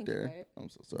 foot right Thank you, there. babe. I'm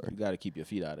so sorry. You gotta keep your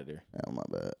feet out of there. Oh, my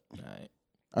bad. All right,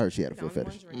 I heard she had a foot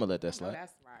fetish. I'm gonna let that slide.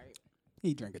 That's right.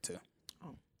 He drink it too. Oh.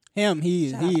 Him,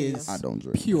 he Shout out to is I don't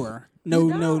drink. pure. No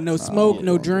smoke, yeah,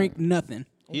 no don't drink, nothing.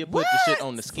 He'll put the shit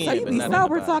on the skin, So you but be not on the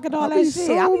sober body. talking all I that be shit.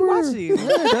 I be sober. watching you.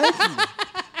 Yeah,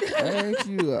 thank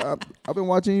you. I've been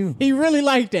watching you. He really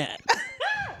liked that.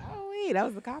 Oh, wait, that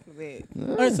was a compliment.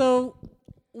 All right, so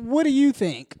what do you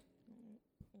think?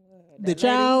 The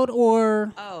child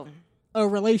or Oh, a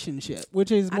relationship,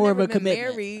 which is I more of never a been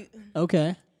commitment? married,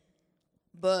 Okay.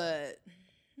 but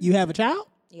You have a child?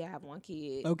 yeah, I have one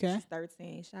kid. Okay. She's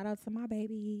 13. Shout out to my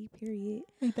baby. Period.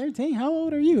 Hey, 13. How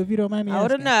old are you, if you don't mind me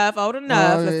Old asking? enough.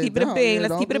 Let's yeah, keep it a don't- bean. yeah, Let's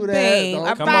don't keep it a do that. bean. Don't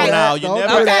All Come right. on now, you Don't never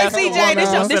do Okay, that. asked Come me. on CJ,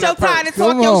 now. this your time to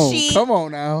Come talk your on. shit. Come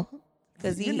on now.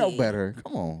 'Cause You know better.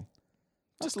 Come on.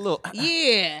 Just a little.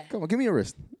 Yeah. Come on. Give me your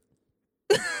wrist.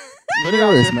 Put Give it me your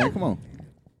out wrist, there. man. Come on.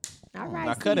 All right,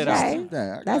 Now cut it CJ. out.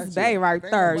 Nah, I That's got Bay you. right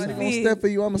Ain't there. nobody You gonna feel? step for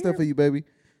you. I'm gonna step for you, baby.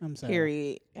 I'm sorry.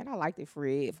 Period. And I liked it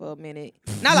Fred for a minute.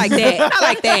 Not like that. Not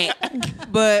like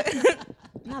that. But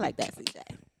not like that, CJ.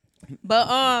 But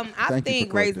I Thank you for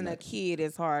think correcting raising a that. kid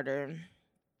is harder.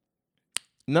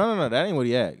 No, that ain't what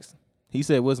he asked. He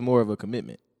said, "What's more of a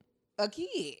commitment?" A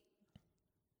kid.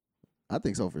 I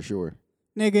think so for sure.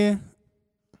 Nigga,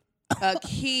 A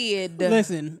kid.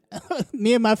 listen,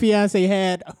 me and my fiance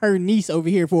had her niece over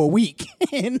here for a week.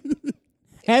 And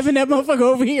having that motherfucker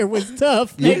over here was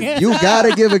tough, nigga. You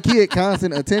gotta give a kid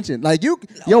constant attention. Like your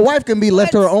wife can be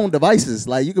left to her own devices.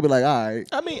 Like you could be like, all right.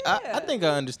 I mean, I think I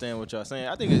understand what y'all saying.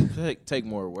 I think it take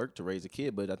more work to raise a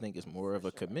kid, but I think it's more of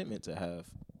a commitment to have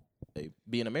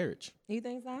be in a marriage. You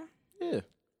think so? Yeah.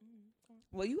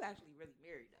 Well, you actually really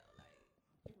married though.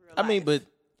 Like, in real I mean, life.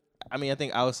 but I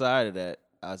think outside of that,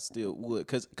 I still would,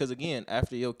 cause again,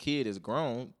 after your kid is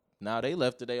grown, now they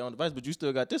left to their own device, but you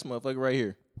still got this motherfucker right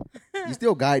here. You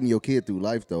still guiding your kid through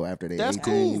life though after they That's 18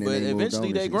 cool, and but moved eventually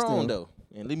on they and shit. grown Still-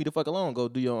 though, and leave me the fuck alone. Go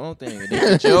do your own thing, and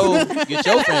then get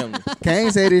your family.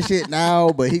 Can't say this shit now,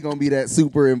 but he gonna be that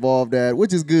super involved dad,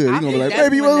 which is good. He I gonna be think like, that's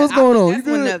baby, when what's the- going I on? think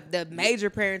You That's good? when the major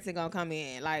parenting gonna come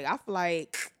in. Like I feel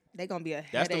like they gonna be a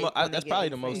That's headache. that's probably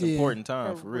the most Yeah. important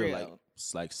time For for real. real.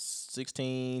 Like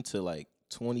 16 to like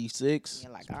 26. Yeah,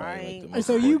 like, It's probably, I the ain't- most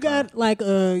So you important time. got like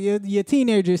your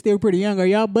teenager still pretty young. Are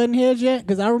y'all butting heads yet?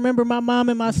 Because I remember my mom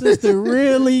and my sister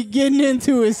really getting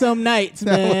into it some nights,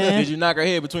 man. Did you knock her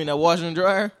head between that washer and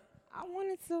dryer? I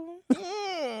wanted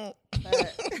to.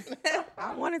 But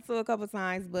I wanted to a couple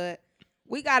times, but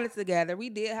we got it together. We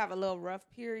did have a little rough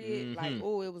period. Like,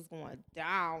 oh, it was going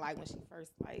down. Like when she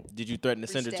first like Did you threaten to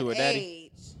send her reached to her that daddy?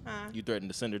 age. Huh? You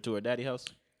threatened to send her to her daddy house?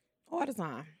 All the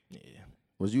time. Yeah.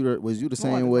 Was you the More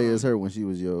same than way mine. as her when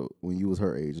you was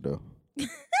her age though?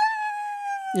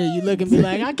 Yeah, you look and be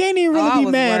like, I can't even really I be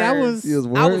was mad. I worse. was. He was I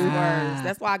was worried. worse.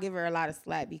 That's why I give her a lot of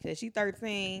slack because she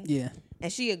 13 Yeah.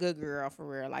 and she a good girl for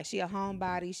real. Like she a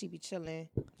homebody. She be chilling.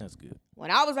 That's good.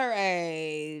 When I was her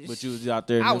age, But you was out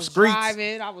there in I the was streets,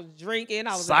 driving. I was drinking.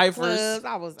 I was Ciphers, in the clubs.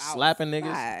 I was slapping niggas.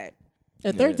 outside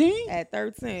At 13? at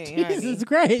 13. Jesus honey.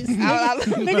 Christ.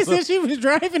 Nigga said she was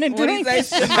driving and What do you drinking.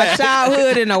 say? My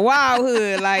childhood in the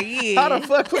wildhood, like yeah. How the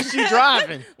fuck was she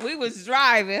driving? We was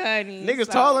driving, honey. Niggas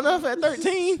So, tall enough at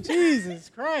 13? Jesus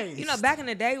Christ. You know, back in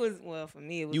the day was for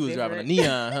me it was. You was driving a different.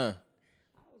 neon, huh?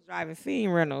 I was driving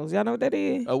Fiend Reynolds. Y'all know what that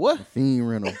is? A what? Fiend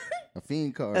rental. A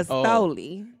fiend car. A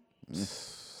Stoli.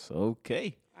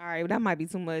 Okay. All right, that might be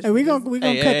too much. Hey, we gonna Hey,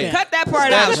 cut hey, that. cut that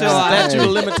part out, Statute, y'all. statute of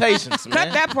limitations, man.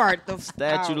 Cut that part. The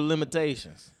Statute of out.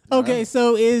 limitations. Okay,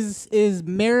 so is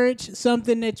marriage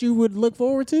something that you would look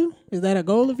forward to? Is that a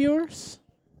goal of yours?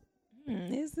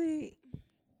 Is it?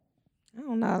 I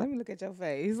don't know. Let me look at your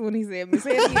face when he said me.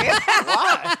 Say it again.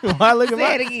 Why? Why look at Say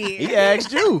my... it again. He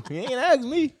asked you. He ain't asked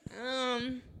me. I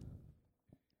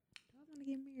want to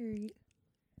get married.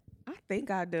 I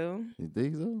think I do, You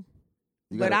think so?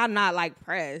 You but got I'm not like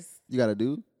pressed. you got a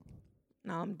dude?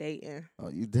 No, I'm dating. Oh,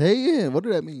 you dating? What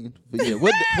do that mean? For you?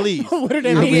 What? Please. What did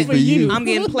that I mean mean, for for you? you. I'm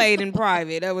getting played in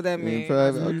private. That's what that In means.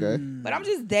 private? Okay. But I'm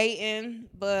just dating.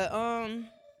 But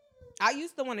I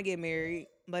used to want to get married,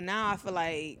 but now I feel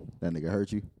like That nigga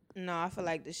hurt you? I feel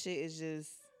like the shit is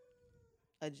just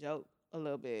a joke a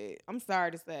little bit. I'm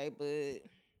sorry to say, but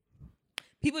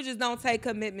people just don't take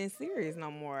commitment serious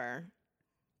no more.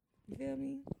 You feel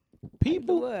me?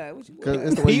 People? What? What you Because what?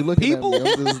 it's the way you looking People? at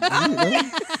me. I'm just,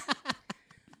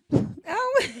 you know?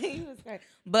 Oh, he was crazy.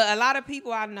 But a lot of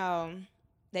people I know,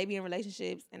 they be in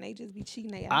relationships and they just be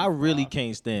cheating their I ass really off.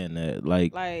 can't stand that.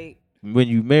 Like Like, when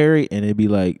you married and it be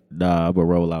like, nah, I'm gonna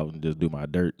roll out and just do my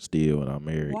dirt still when I'm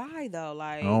married. why though?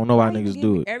 Like, I don't know why you niggas get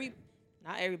do ma- it.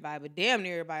 Not everybody, but damn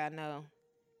near everybody I know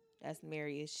that's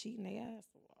married is cheating their ass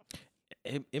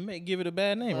off. It may give it a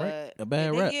bad name, right? But A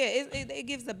bad it- rap. Yeah, it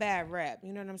gives a bad rap.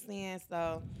 You know what I'm saying?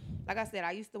 So, like I said,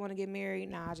 I used to want to get married.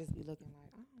 Now I just be looking like,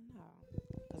 I don't know,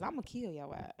 because I'm going to kill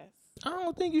your ass. I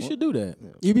don't think you should do that.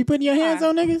 You be putting your hands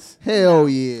on niggas? Hell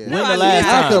yeah. When the I last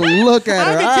I time? could look at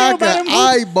her. I could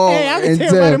eyeball Hey, I can and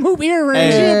tell by them hoop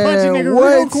earrings. She'll punch a Man, nigga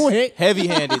what? real quick. Heavy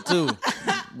handed too.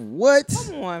 what?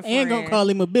 Come on, And gonna friend. call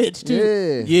him a bitch too.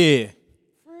 Yeah. Yeah.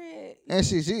 Friend.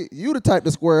 And you the type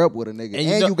to square up with a nigga. And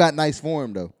And you you got nice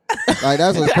form though. Like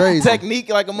that's what's crazy. Technique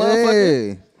like a motherfucker.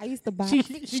 Yeah. I used to buy. She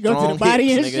go to Strong the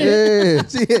body hips, and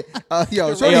nigga. shit. Yeah.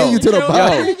 Yo, she'll Yo. hit you to the Yo.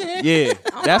 bone. Yeah.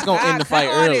 That's gonna end the fight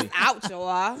cut all early. this out,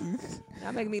 y'all.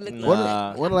 Y'all making me look.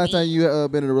 Nah. When the last time you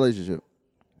been in a relationship?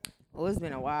 Oh, it's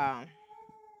been a while.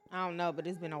 I don't know, but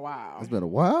it's been a while. It's been a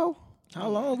while. How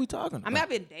long are we talking? I mean, I've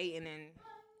been dating and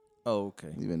Oh,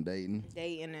 okay. You been dating,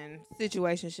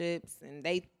 situationships, and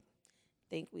they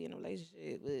think we in a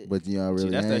relationship, but but you all See, really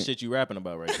that's ain't. that shit you rapping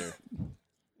about right there.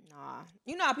 nah.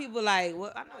 You know how people like,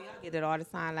 well, I know y'all get it all the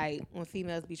time, like when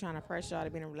females be trying to pressure y'all to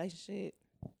be in a relationship.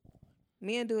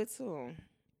 Men do it too.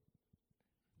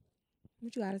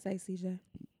 What you gotta say, CJ?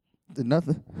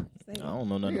 Nothing. Say I it. don't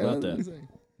know nothing Yeah, about nothing to that. say.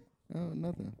 No,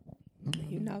 nothing.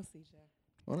 You know, CJ.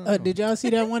 What I know. Did y'all see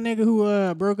that one nigga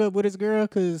who broke up with his girl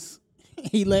because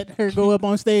he let her go up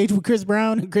on stage with Chris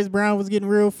Brown and Chris Brown was getting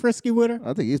real frisky with her?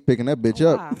 I think he's picking that bitch Oh,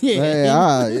 up. wow. Yeah.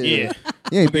 Hey, Yeah.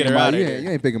 You ain't Get picking her my, outta you there. ain't, you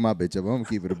ain't picking my bitch up. I'm gonna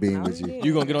keep it a beam Oh, with you. yeah.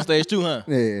 You gonna get on stage too, huh?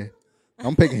 Yeah.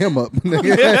 I'm picking him up. Nigga.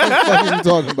 What are you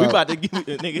talking about? We about to give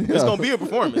you, nigga. It's gonna be a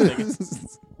performance,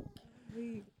 nigga.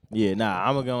 Yeah, nah.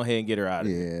 I'm gonna go ahead and get her out of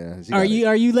here. Yeah. she Are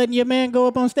gotta- you letting your man go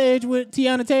up on stage with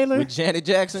Tiana Taylor? With Janet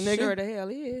Jackson, nigga. Sure the hell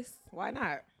is. Why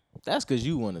not? That's because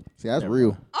you wanna. See, that's Never real.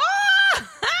 mind.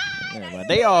 Never mind.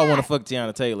 They all wanna fuck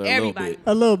Tiana Taylor a Everybody. little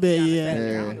bit. A little bit, Yeah.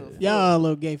 yeah. Yeah. Y'all a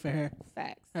little gay for her.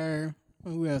 Facts. Her.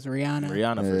 Who else? Rihanna.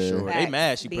 Rihanna for Yeah. sure. They Facts.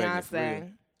 mad she pregnant for real.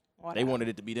 Beyonce. They wanted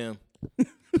it to be them.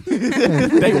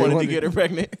 They wanted to get her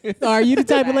pregnant. So are you the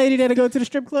type of lady that'll go to the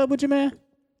strip club with your man?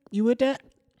 You with that?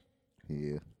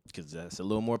 Yeah. Because that's a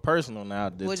little more personal now.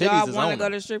 The Would titties y'all is want to on go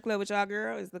to them. the strip club with y'all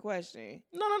girl? Is the question.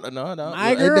 No.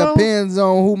 My It girl. depends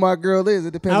on who my girl is.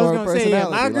 It depends I was on her gonna say, yeah,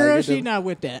 personality. my Like, girl, it she de- not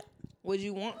with that. Would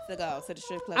you want to go to the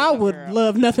strip club? I with your would girl?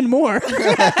 love nothing more.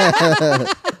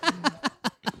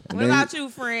 What about you,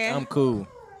 friend? I'm cool.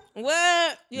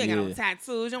 What? You ain't got no Yeah.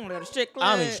 tattoos. You don't want to go to the strip club.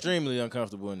 I'm extremely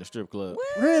uncomfortable in the strip club.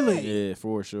 Really? Yeah,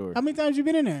 for sure. How many times you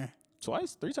been in there?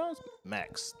 Twice? 3 times?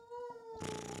 Max.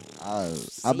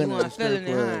 I've been You in a weren't strip feeling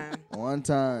it, club one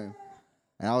time,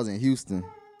 and I was in Houston.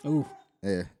 Ooh.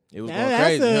 Yeah. It was That- going that's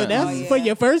crazy. huh? that's Oh, yeah. for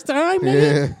your first time, nigga?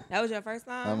 Yeah. That was your first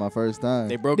That was time? my first time.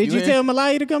 They broke Did you in? tell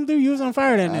Malaya to come through? You was on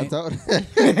fire that I night. told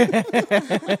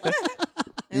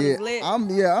It was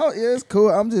lit. It's cool.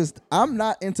 I'm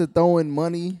not into throwing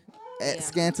money at Yeah.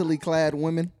 scantily clad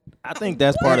women. I think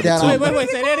that's part of it That too. Wait,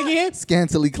 say that again.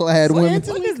 Scantily clad women.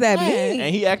 What does that mean?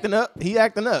 And he acting up. He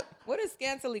acting up. What is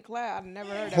scantily clad? I've never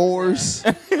heard of Whores.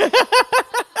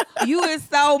 that. You is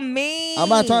so mean. I'm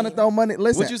not trying to throw money.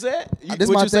 Listen, What you said? This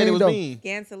what my you said thing, it was though. mean.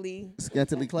 Scantily.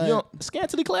 scantily clad. You don't,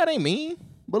 scantily clad ain't mean.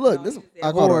 But look, No, this you said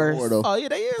I call her a whores. whore though. Oh yeah,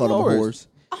 they is Call them a whores.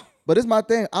 whores. But it's my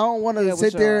thing. I don't want to Yeah,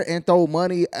 sit with there y'all. and throw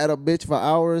money at a bitch for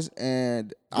hours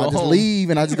and I Go just home. leave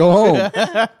and I just go home.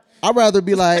 I'd rather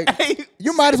be like, Hey,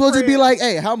 you might as well just be like,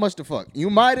 hey, how much the fuck? You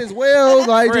might as well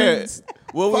like Fred, just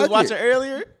what we was fuck watching it.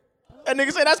 earlier? That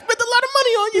nigga said I spent a lot of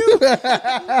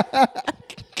money on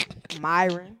you.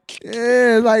 Myron.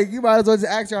 Yeah, like you might as well just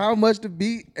ask her how much to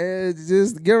beat and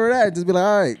just give her that. Just be like,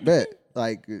 all right, bet.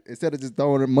 Like instead of just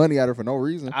throwing her money at her for no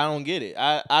reason. I don't get it.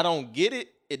 I don't get it.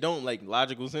 It don't like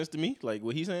logical sense to me, like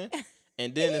what he's saying.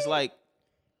 And then it's like,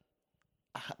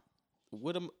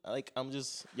 what am like? I'm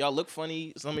just y'all look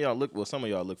funny. Some of y'all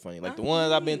look funny. Like the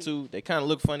ones I've been to, they kind of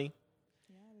look funny.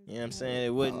 You know what I'm saying? It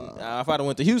wouldn't. If I'd have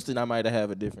went to Houston, I might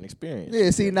have a different experience. Yeah,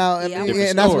 see now, Yeah,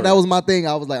 and that was my thing.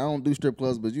 I was like, I don't do strip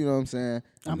clubs, but you know what I'm saying.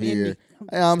 I'm here. You know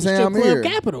what I'm saying? Strip I'm club here.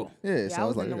 capital. Yeah, Yeah, so I I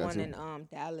was was like, in I the got one you. in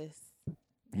Dallas.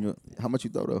 You know, how much you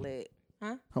throw though? Lit.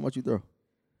 Huh? How much you throw?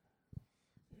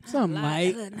 Something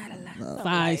like Not a lot.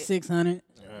 500-600.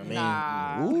 I mean,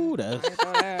 Nah. ooh, that's Ain't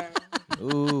go there.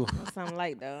 ooh. Something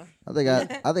like though. I think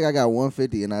I got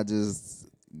 150, and I just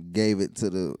gave it to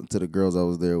the girls I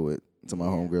was there with, to my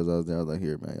homegirls I was there. I was like,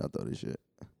 here, man, y'all throw this shit.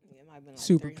 Yeah, it might have been like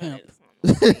Super 300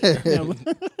 pimp. or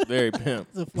something. Very pimp.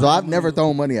 So I've never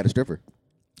thrown money at a stripper.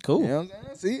 Cool. You know what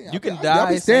I'm saying? See, You can y'all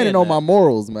die be standing saying on that. my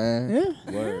morals, man.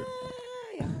 Yeah. Word.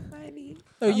 Y'all funny.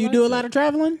 So you do a lot of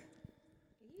traveling?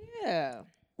 Yeah.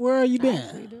 Where are you I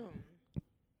actually been? do.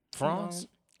 France?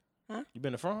 Huh? You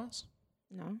been to France?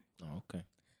 No. Oh, okay.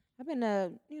 I've been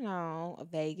to,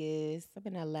 Vegas. I've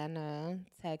been to Atlanta,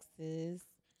 Texas,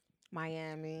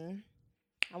 Miami.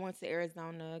 I went to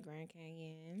Arizona, Grand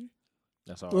Canyon.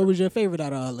 That's all. What was your favorite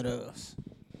out of all of those?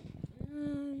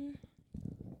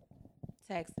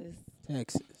 Texas.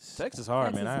 Texas. Texas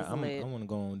hard, man. Texas is I lit. want to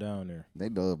go on down there. They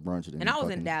love brunch. And I was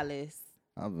in Dallas.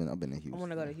 I've been in Houston. I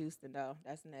want to go to Houston, though.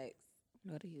 That's next.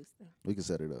 Go to Houston. We can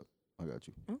set it up. I got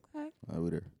you. Okay. All right, we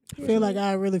there. I feel like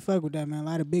I really fuck with that, man. A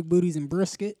lot of big booties and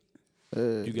brisket.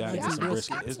 You gotta Yeah, get some I'm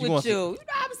brisket. Fucks If with you want you. some- You know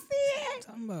what I'm saying?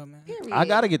 Talking about, man. Period. I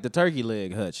gotta get the turkey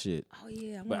leg hut shit. Oh,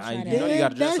 yeah. I But want to I- try you that. know you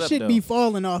gotta dress that up, should though. be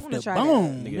falling off wanna the try that.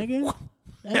 bone, Nigga. nigga.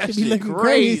 That That should be shit looking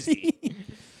crazy. crazy.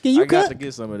 Can you I got cut? to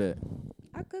get some of that.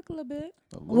 I cook a little bit.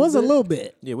 What's a little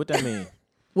bit? Yeah, what that mean?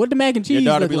 What the mac and cheese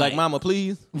Your daughter look be like, "Mama,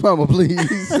 please." Mama, please.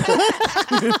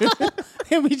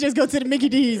 And we just go to the Mickey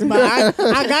D's. But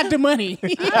I got the money.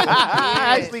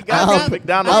 I actually got I'll- some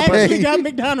McDonald's. I actually pay. got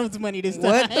McDonald's money this time.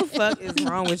 What the fuck is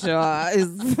wrong with y'all?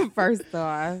 Is first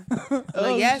off. But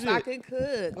Oh, yes, I shit. can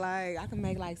cook. Like I can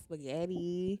make like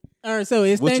spaghetti, All right, so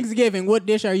it's What you- Thanksgiving. What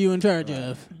dish are you in charge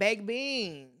of? baked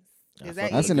beans. Is fuck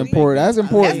that That's easy? an important. That's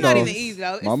important. That's not though. even easy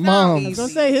though. It My sound mom- I was gonna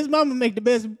easy. say his mama make the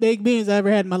best baked beans I ever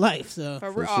had in my life. So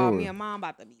For For real, sure. me and mom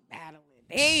about to be battling.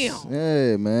 Damn.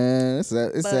 Yeah, man. It's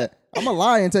But- that. I'm gonna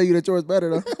lie and tell you that yours better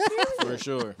though. For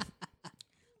sure.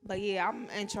 But yeah, I'm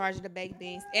in charge of the baked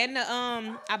beans and the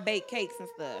I bake cakes and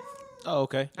stuff. Oh,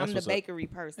 okay. That's I'm the what's up. bakery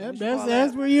person. What you that's call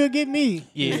that's that? where you'll get me.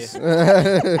 Yeah.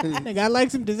 Nigga, I like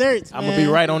some desserts. I'm gonna be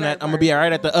right on that. Dessert I'm gonna be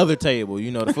right at the other table.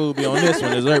 You know, the food be on this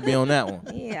one, dessert be on that one.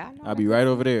 Yeah, I know. I'll be right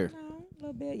over there. A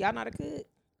little bit. Y'all know how to cook?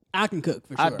 I can cook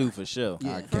for sure. I do for sure.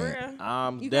 I For can't. real?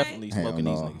 I'm You definitely can't? smoking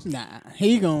Hell these no. niggas. Nah,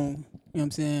 he gon'. You know what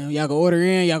I'm saying? Y'all can order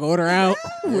in, y'all can order out.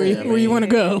 Where Yeah, I you mean, want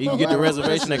to go? You can get the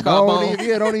reservation at Don't Carbone.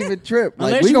 even, don't even trip. Like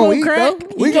Unless we you gonna want eat crack, though.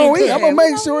 you We gonna can't eat. I'm cook.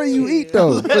 gonna make sure you eat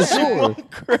though for sure.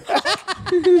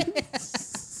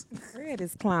 Fred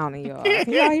is clowning y'all.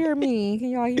 Can y'all hear me? Can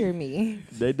y'all hear me?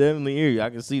 They definitely hear you. I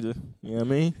can see the. You know what I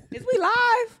mean? Is we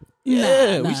live?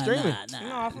 Yeah, we streaming.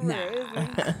 No, for real.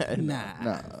 Is we? Nah.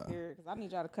 Nah, Because I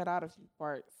need y'all to cut out a few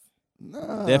parts.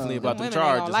 nah. Definitely about Women the ain't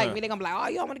charges. gonna like huh? me. They gonna be like, oh,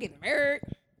 y'all want to get married?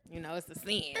 You know, it's a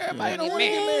sin. Everybody don't get wanna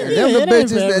get married. married. Yeah, Them the it ain't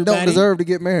for bitches that don't everybody. deserve to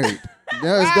get married.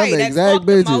 That's them the that exact talk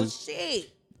the most bitches.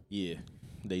 shit. Yeah,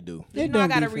 they do. It You know, I don't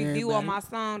got be a for review on everybody. my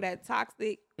song, that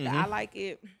Toxic. That I like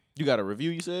it. You got a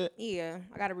review? You said Yeah,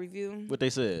 I got a review. And what they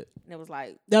said. it was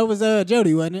like, That was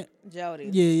Jody, wasn't it? Jody.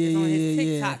 Yeah, It's on his yeah,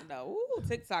 yeah. TikTok, though. Ooh,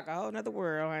 TikTok, a whole nother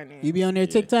world, honey. You be on there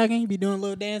TikToking, you be doing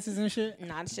little dances and shit.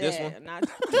 Not This shit. one? Not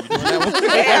That one?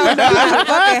 Hell no, I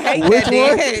fucking hate Which that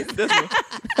one? dance. This one.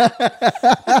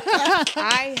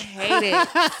 I hate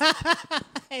it.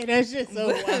 Hey, that shit's so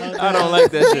wild. I don't like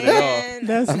that shit at all. And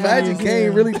That's Imagine funny.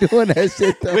 Kane really doing that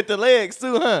shit though. With the legs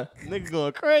too, huh? Nigga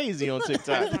going crazy on I just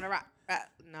TikTok. wanna rock.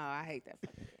 No, I hate that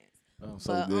fucking dance. I'm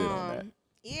so But good on that.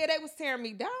 yeah, they was tearing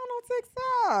me down on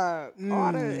TikTok.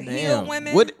 All the heel Damn.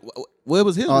 women. What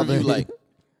was his Oh, review man. like?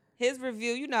 His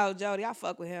review, you know, Jody, I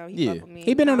fuck with him. He Yeah. fuck with me.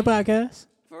 He been on the podcast.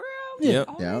 For real? Yeah.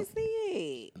 Oh, Yeah. let me see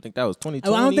it. I think that was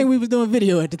 2020. Oh, I don't think we was doing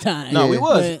video at the time. No, we Yeah.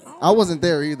 was. But I wasn't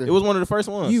there either. It was one of the first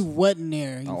ones. you wasn't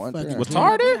there. You I wasn't fucking there. Was twin.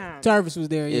 Tar there? Yeah. Tarvis was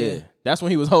there, Yeah. yeah. That's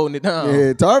when he was holding it down.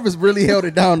 Yeah, Tarvis really held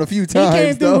it down a few He times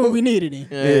came through though. when we needed him.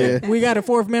 Yeah. We got a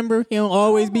fourth member. He don't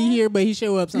always be here, but he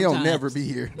show up He sometimes. don't never be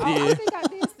here. Oh, I think I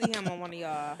did see him on one of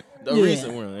y'all. The Yeah.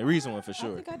 recent one for I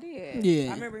sure. think I did.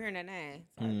 Yeah. I remember hearing that name.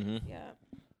 Mm-hmm. Yeah.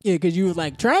 Yeah, because you was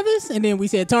like, Travis? And then we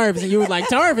said Tarvis, and you was like,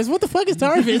 Tarvis? What the fuck is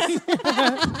Tarvis?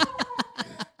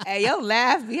 Hey, your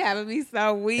laugh be having me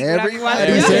so weak. when I be Everybody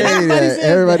watching say y'all. Everybody that. says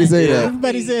Everybody that. say Yeah. that.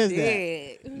 Everybody says that.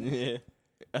 Did. Yeah.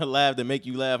 A laugh that make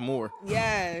you laugh more.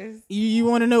 Yes. You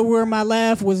want to know where my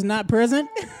laugh was not present?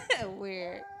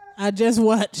 Weird. I just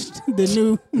watched the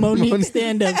new Monique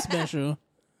stand-up special.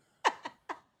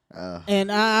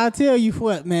 And I'll tell you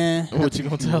what, man. What you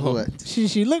gonna tell him? What?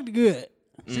 She looked good.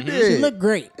 She She did. looked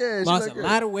great. Yeah, she Lost looked a good.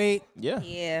 lot of weight, Yeah.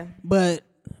 Yeah. but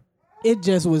it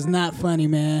just was not funny,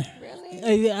 man.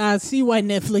 Really? I see why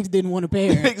Netflix didn't want to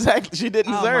pay her. Exactly. She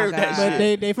didn't Oh, my deserve that God.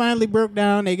 shit. But they finally broke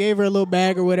down. They gave her a little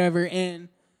bag or whatever. And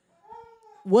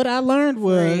what I learned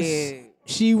was Fred.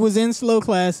 she was in slow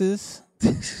classes.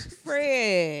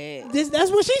 Fred.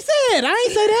 That's what she said. I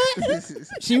ain't say that.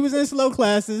 She was in slow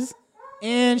classes,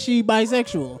 and she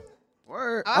bisexual.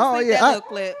 Word. I Oh think yeah, that I, little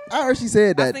clip. I heard she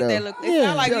said I that think though. that look. It Yeah.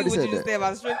 sound like She you already what said you just that. said about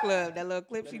the strip club. That little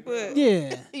clip she put.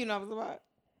 Yeah, You know what I'm about?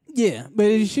 yeah. But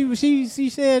she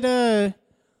said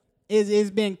it's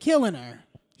been killing her.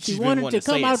 She She's been wanted wanting to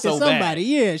to come say it out to so bad. somebody.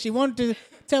 Yeah, she wanted to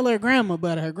tell her grandma,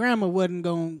 but her grandma wasn't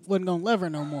gonna love her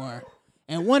no more.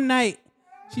 And one night,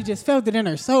 she just felt it in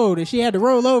her soul that she had to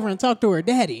roll over and talk to her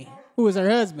daddy, who was her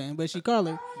husband, but she called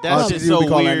her. That's Oh, just she do so be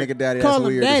calling weird. that nigga daddy. Call That's him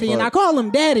weird daddy, as and I fuck. call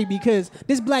him daddy because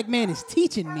this black man is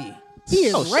teaching me. He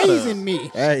is Oh, shut raising up. me.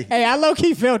 Hey. I low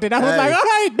key felt it. I was Hey. like, all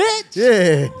right, bitch.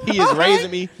 Yeah. He is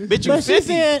raising me. Bitch, you But she 50.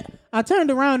 said, I turned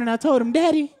around and I told him,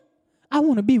 Daddy, I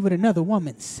want to be with another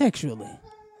woman sexually.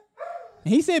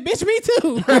 And he said, bitch, me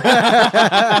too.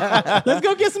 Let's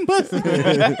go get some pussy.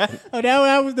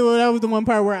 that was the one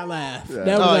part where I laughed. That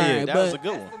was Oh, all yeah. right. That But was a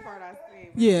good one. The part I seen.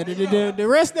 yeah, the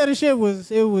rest of the shit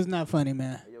was not funny,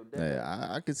 man. Yeah,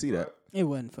 I could see that. It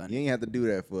wasn't funny. You ain't have to do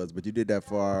that for us, but you did that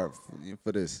for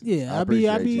this. Yeah, I I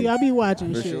appreciate you. be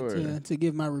watching For shit sure. to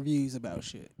give my reviews about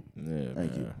shit. Yeah,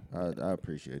 Thank man. you. I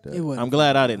appreciate that. It wasn't. I'm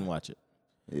glad I didn't watch it.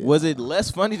 Yeah. Was it less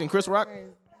funny than Chris Rock?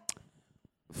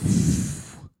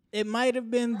 It might have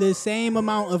been the same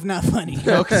amount of not funny.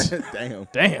 Okay. Damn.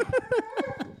 Damn.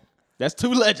 That's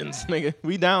two legends, nigga.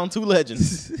 We down two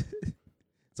legends.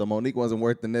 So Monique wasn't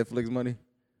worth the Netflix money.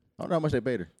 I don't know how much they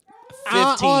paid her.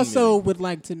 I 15 also would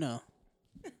like to know.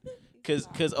 Cause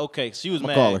okay, she was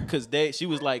I'ma call mad her. because she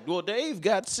was like, well, Dave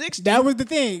got 60. That was the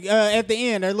thing at the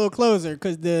end, our little closer,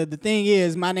 because the thing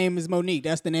is, my name is Monique.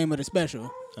 That's the name of the special.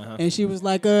 And she was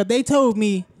like, they told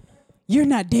me, you're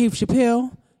not Dave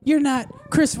Chappelle. You're not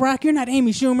Chris Rock. You're not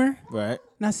Amy Schumer. Right.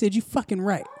 And I said, you fucking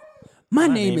right. My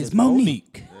name is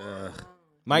Monique.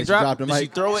 Mic She drop. dropped the Did she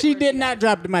mic. throw it? She did not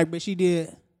drop the mic, but she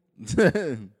did.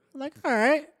 Like, all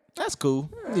right. That's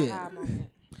cool. Yeah,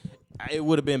 It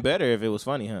would have been better if it was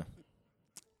funny, huh?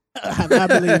 I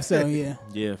believe so, yeah.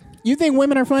 Yeah. You think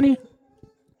women are funny?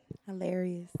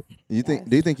 Hilarious. You think?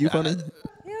 Do you think you funny?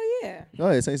 Hell yeah. Go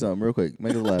ahead, say something real quick.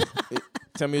 Make us laugh.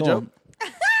 Tell me a Go joke.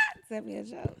 on. Send me a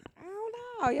joke. I don't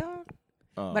know, y'all.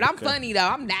 Oh, But I'm okay. funny though.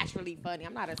 I'm naturally funny.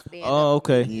 I'm not a stand-up. Oh,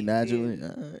 okay. You naturally. All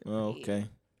right. Oh, okay.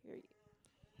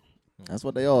 That's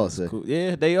what they all say. Cool.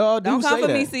 Yeah, they all do Don't say come for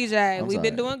that. me, CJ. I'm We've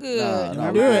been sorry. doing good.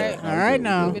 Nah, Do it. nah, All right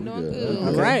now. We've been doing good.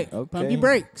 All right. Okay. Pump your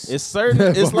brakes. It's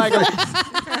certain. It's like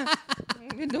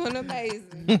We've been doing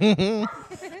amazing.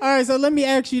 All right, so let me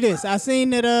ask you this. I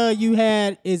seen that you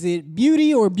had, is it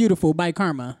Beauty or Beautiful by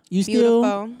Karma?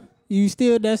 Beautiful. You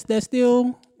still that's still That's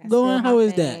going? still How my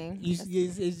is thing. that?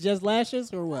 It's just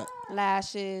lashes or what?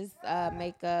 Lashes,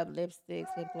 makeup, lipsticks,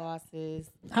 lip glosses.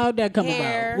 How'd that come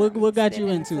hair. about? What got you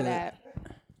Extending into it? that.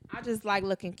 I just like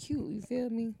looking cute. You feel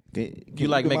me? you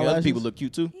like making other people look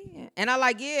cute too. Yeah. And I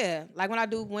like, like when I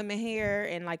do women hair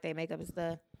and like they makeup and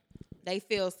stuff, they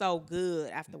feel so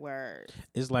good afterwards.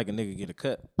 It's like a nigga get a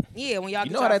cut. Yeah, when y'all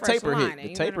You get know how y'all that fresh taper lining, hit. The you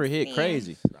know taper what I'm hit saying?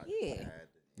 crazy. Yeah.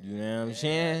 You know what I'm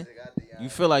saying? You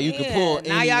feel like you can pull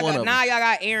now any y'all one got, of now them. y'all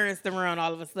got errands to run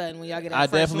all of a sudden when y'all get on I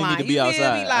fresh definitely line. need to be You feel me?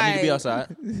 outside. I need to be Like,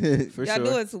 outside for y'all sure.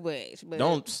 doing too much. But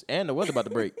Don't and the weather about to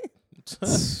break.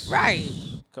 right.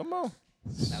 Come on,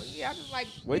 So yeah, I just like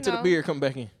wait till the beer come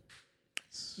back in.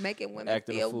 making women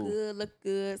Acting a feel fool. good, look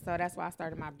good. So that's why I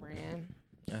started my brand.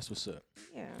 That's what's up.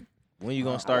 Yeah. When you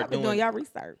gonna Y'all start been doing doing? y'all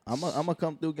research. I'm gonna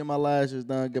come through, get my lashes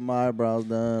done, get my eyebrows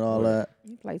done, all that.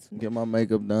 You play too much. Get my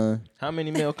makeup done. How many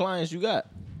male clients you got?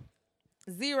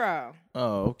 0.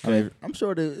 Oh, I okay. mean, I'm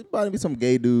sure there's probably be some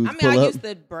gay dudes I mean, pull I up. used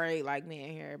to braid like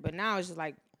men hair, but now it's just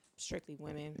like strictly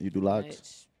women. You do pretty locks?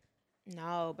 much.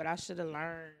 No, but I should have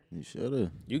learned. You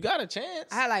shoulda. You got a chance.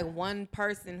 I had like one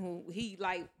person who he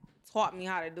like taught me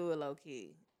how to do it low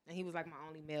key, and he was like my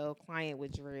only male client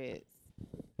with dreads.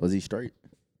 Was he straight?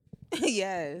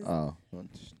 Yes. Oh,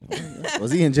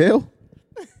 was he in jail?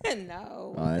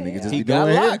 No. Oh, that nigga just He be got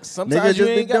doing hair. locks. Sometimes Niggas you just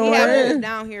be ain't got doing He had hair. moved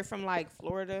down here from like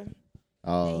Florida, and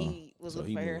Oh, he was So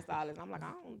looking he for moved. hairstylists. I'm like,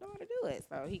 I don't know how to do it,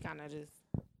 so he kind of just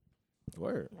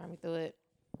Word. ran me through it.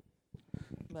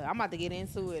 But I'm about to get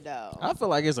into it though. I feel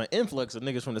like it's an influx of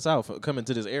niggas from the south coming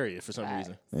to this area for some Right.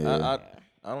 reason. Yeah.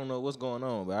 I don't know what's going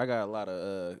on, but I got a lot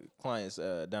of clients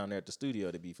down there at the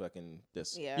studio to be fucking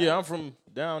this. Yeah. Yeah, I'm from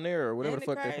down there or whatever Ain't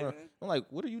the it fuck they're from. crazy? I'm like,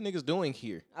 what are you niggas doing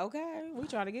here? Okay, we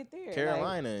trying to get there.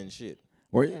 Carolina and shit.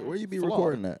 where Yeah. where you be Florida.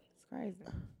 recording that? It's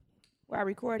crazy. Where I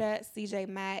record at, CJ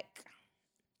Mac.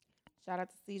 Shout out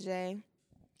to CJ.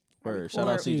 Word. Shout out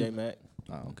record- CJ Mac.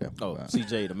 Oh, okay. Oh, Wow.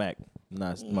 CJ the Mac.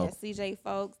 Nice. Yeah, Mo. CJ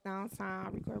Folks downtown. I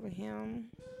record with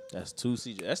him. That's 2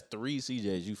 CJ. That's 3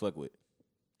 CJs you fuck with.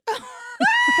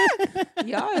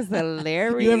 Y'all is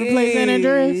hilarious. You ever play San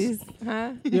Andreas?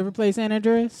 Huh? You ever play San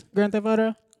Andreas? Grand Theft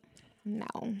Auto? No.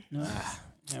 No.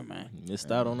 Never mind.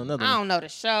 Missed out on another I one. don't know the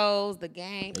shows, the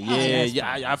game. Yeah, that's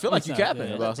yeah. I feel like That's you all capping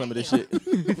good. about some of this shit. No,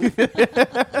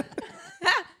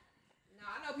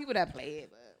 I know people that play it,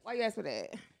 but why you ask for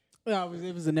that? Well,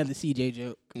 it was another CJ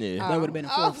joke. Yeah. That would have been a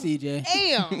fourth CJ.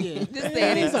 Damn. Yeah. Just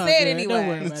say it, It's all say it good. anyway. Don't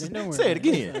worry about it. Don't worry Say it about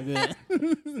again. It's all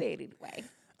good. Say it anyway.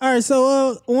 All right,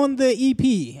 so on the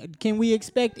EP, can we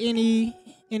expect any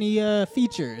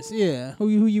features? Yeah, who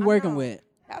you I working know. with?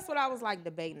 That's what I was like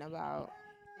debating about.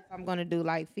 If I'm gonna do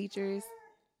like features,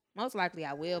 most likely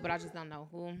I will, but I just don't know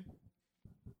who.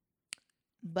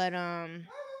 But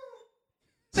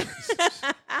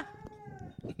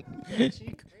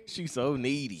She's so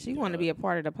needy. she want to be a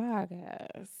part of the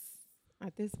podcast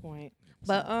at this point.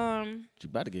 But She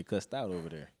about to get cussed out over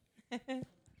there.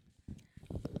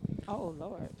 oh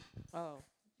Lord, oh,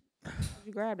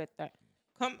 you grab that thing.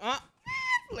 Come on,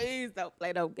 please don't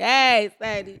play no games,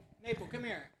 Sadie. Maple, come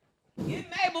here. Get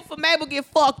Mabel for Mabel get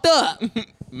fucked up.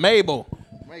 Mabel.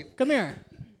 Come here.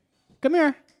 Come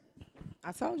here.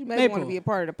 I told you Mabel want to Maple. be a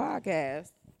part of the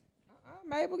podcast.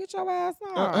 Mabel, get your ass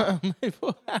on.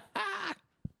 Mabel.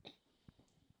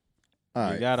 All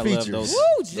You right, gotta features. love those, Woo,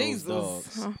 those Jesus.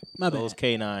 dogs. Huh. My bad. Those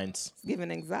canines. It's giving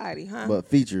anxiety, huh? But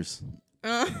features.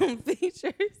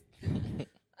 Features. Mabel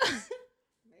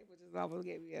just almost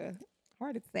gave me a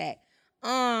heart attack.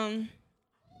 I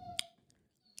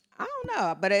don't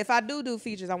know, but if I do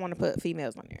features, I want to put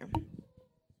females on there.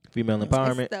 Female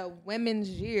empowerment. It's the women's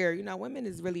year. You know, women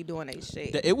is really doing a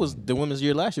shit. It was the women's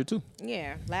year last year too.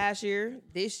 Yeah, last year,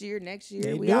 this year, next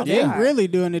year, we They outside. really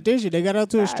doing it this year. They got out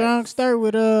to a strong start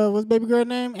with what's baby girl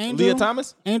name? Angel. Leah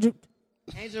Thomas. Angel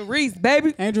Angel Reese,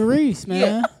 baby. Angel Reese,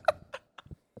 man.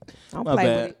 Don't My play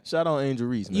bad. with it. Shout out Angel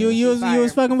Reese, man. You was fire.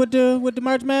 fucking with the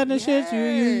March Madness shit.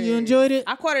 You enjoyed it.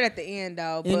 I caught it at the end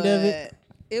though, End but of it.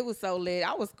 it was so lit.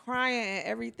 I was crying and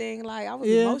everything. Like I was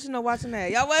Yeah. emotional watching that.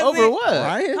 Y'all wasn't Over it? what?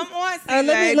 Ryan? Come on, CJ. All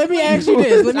right, let me ask you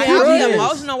this. Let me Like, ask I you be this.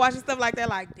 emotional watching stuff like that.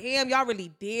 Like, damn, y'all really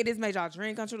did this. Made y'all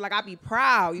dream come true. Like, I be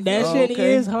proud. You That feel shit me?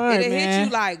 okay. is hard, It'll man. hit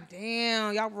you like,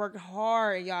 damn, y'all worked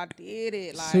hard and y'all did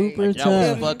it. Like, Super Y'all was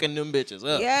tough. fucking them bitches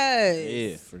up. yes,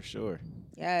 Yeah, for sure.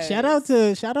 yes.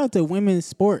 Shout out to women's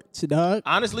sports, dog.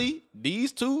 Honestly,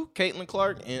 these two, Caitlin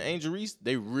Clark and Angel Reese,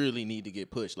 they really need to get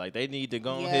pushed. Like they need to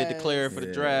go ahead Yes. declare for the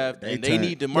Yeah, draft, they and they turn-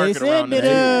 need to They market said around that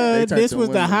that. They turned this to was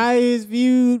the women. highest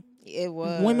viewed It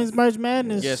was women's March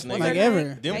Madness Yes, nigga. like What's her ever.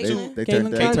 name? Them Caitlin? two, They Caitlin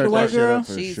turned Clark, the that white shit girl? up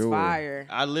for She's sure. fire.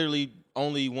 I literally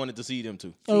only wanted to see them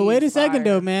two. Oh, wait a She's second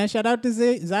fire. though, man. Shout out to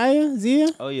Zia.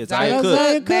 Oh yeah, Shout Zaya out Cook.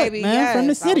 Zaya Cook, baby, man, yes. from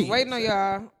the I city. was waiting on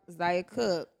y'all. Zaya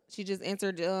Cook. She just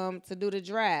entered to do the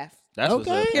draft. That's what's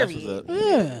Okay. up. That's what's Period. up.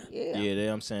 Yeah. Yeah. Yeah, they,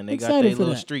 I'm saying they got Excited their for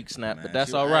little that. streak snap, Man, but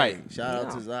that's she- all hey, right. Shout out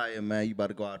Yeah. to Zaya, man. You about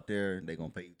to go out there. They gonna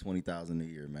pay you $20,000 a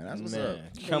year, man. That's what's up. Man,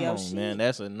 come Yo, on, she- man.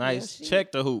 That's a nice she-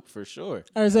 check to hoop for sure.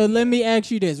 All right, so let me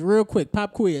ask you this real quick.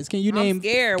 Pop quiz. Can you I'm name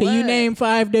scared. Can you What? name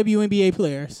 5 WNBA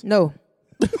players? No.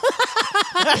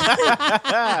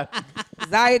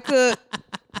 Zaya Cook,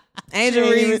 Angel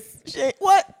Reese.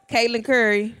 What? Caitlin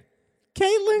Curry.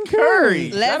 Caitlin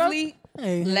Curry. Leslie.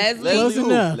 Hey, Leslie. close who?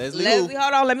 enough. Leslie,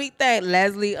 hold on, let me think.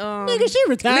 Leslie, Nigga, she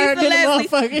retired. Lisa Then Leslie.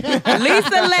 motherfucker.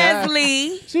 Lisa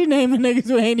Leslie. She naming niggas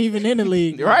who ain't even in the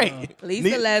league. Right.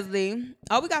 Lisa Leslie.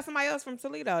 Oh, we got somebody else from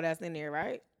Toledo that's in there,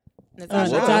 right?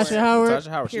 Natasha Howard. Natasha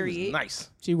Howard. She was Period. nice.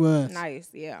 She was. Nice,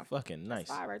 yeah. Fucking nice.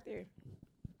 5 right there.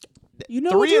 You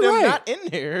know what, Three of you're them right. not in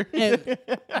there. And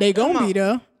they gonna be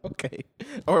though. Okay.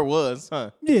 Or was, huh?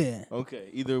 Yeah. Okay.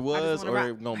 Either was wanna or rock.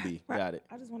 it gonna be. Got it.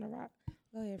 I just want to rock.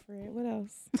 Go ahead, Fred. What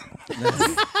else?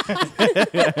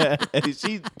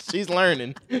 She's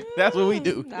learning. That's what we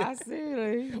do. Nah,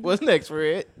 seriously. What's next,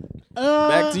 Fred?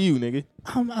 Back to you, nigga.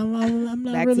 I'm not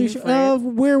Back to really you, sure. Fred.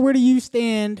 Where do you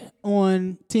stand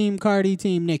on Team Cardi,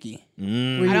 Team Nicki? Where I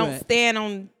you don't at? stand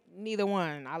on neither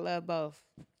one. I love both.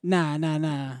 Nah. You gotta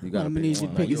I'm gonna pick need you to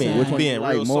one. pick You a mean side. which one you Being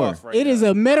like real more? soft right It is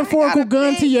a metaphorical I gotta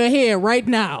gun to pick. your head right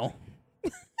now. I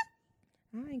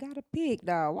ain't got to pick,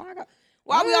 though.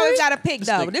 Why we always got to pick,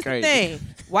 though? nigga This the crazy. thing.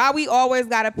 Why we always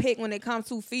got to pick when it comes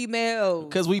to females?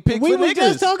 Because we pick We for was niggas.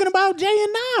 just talking about Jay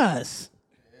and Nas.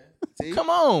 Come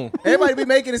on. Everybody be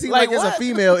making it seem Like like, it's what? a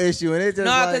female issue, and it's just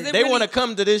No, 'cause like, it- They really- want to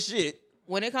come to this shit.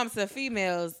 When it comes to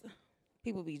females,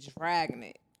 people be dragging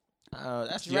it.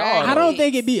 That's Drag. y'all. I though. don't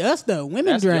think it be us though.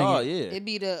 Women That's drag y'all, it. yeah. It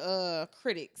be the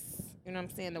critics. You know what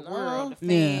I'm saying? The No. world,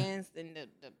 the Yeah. fans, and the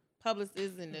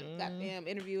publicists, and the goddamn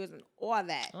interviewers, and all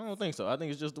that. I don't think so. I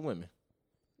think it's just the women.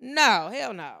 No,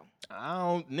 hell no.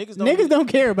 Niggas don't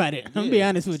care about it. I'm gonna be Yeah.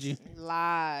 honest with you.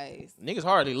 Lies. Niggas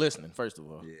hardly listening, first of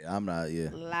all. yeah, I'm not. Yeah,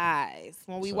 Lies.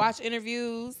 When we So- watch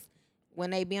interviews,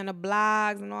 when they be on the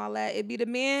blogs and all that, it be the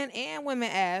men and women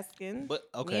asking. But,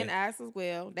 okay. Men ask as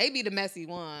well. They be the messy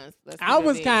ones. Let's I keep it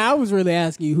was real. I was really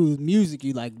asking you whose music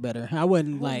you liked better. I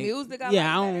wasn't Whose like music I yeah,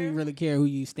 like I don't better? really care who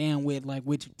you stand with, like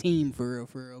which team for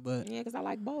real. But Yeah, because I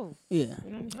like both. yeah, You know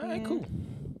what I'm saying? All right, cool.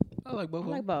 I like both I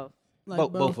of like them. both. like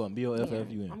Both of them.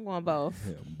 BOFFUN. I'm going both.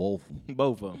 both.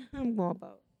 Both of them. I'm going both.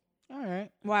 All right.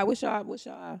 Why? What's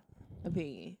y'all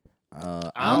opinion?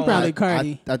 I'm probably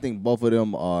Cardi. I think both of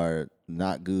them are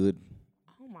not good.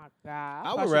 Oh my god!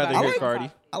 I would rather hear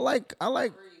Cardi.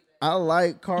 I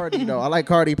like Cardi though. I like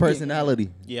Cardi personality.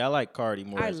 Yeah, I like Cardi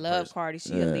more. I as a love person. Cardi.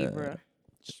 She a Libra.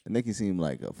 Nicki seem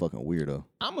like a fucking weirdo.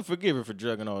 I'm a forgive her for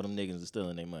drugging all them niggas and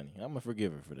stealing their money. I'm a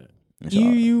forgive her for that. And so-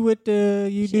 You with the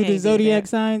you She do ain't the did zodiac that.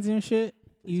 signs and shit.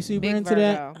 You super Big into Virgo.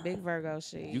 that? Big Virgo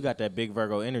shit. You got that big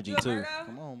Virgo energy You a too. Virgo?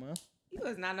 Come on, man. You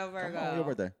was not no Virgo. Come on, your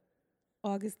birthday.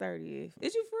 August 30th.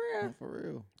 Is you for real? For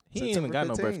real. He ain't even got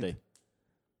no September 15th. birthday.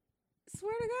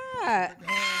 Swear to God.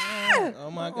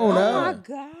 Oh my god. Oh, Oh no. my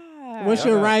God. What's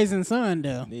your got- rising sun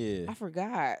though? Yeah. I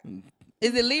forgot.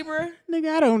 Is it Libra?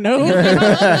 Nigga, I don't know.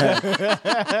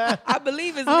 I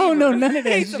believe it's I Libra. don't know none of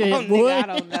that He's shit, some boy. nigga I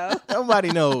don't know.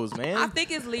 Nobody knows, I man. think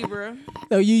it's Libra.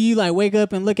 So you like wake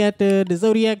up and look at the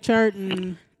zodiac chart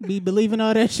and be believing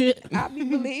all that shit? I be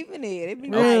believing it. It be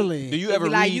Really? Do Like, you it ever be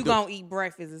like read you the- gonna eat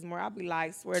breakfast this morning? I'll be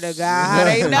like, swear to God, how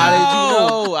they know? How did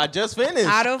you know? I just finished.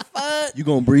 How the fuck? You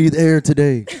gonna breathe air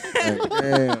today? Like,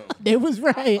 damn, They was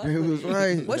right. it was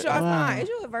right. What's your Wow. sign? Is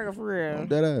you a Virgo for real?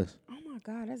 Dead ass. Oh my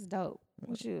God, that's dope.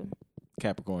 What's you?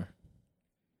 Capricorn.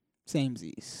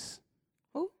 Samesies.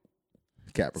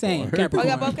 Capricorn. Same, Oh, Capricorn.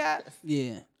 you got both cats?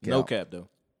 Yeah. No cap though.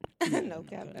 No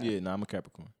cap. Yeah, no, I'm a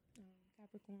Capricorn.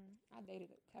 Capricorn. I dated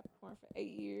a Capricorn for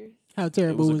 8 years. How It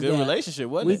terrible was a was good that? relationship,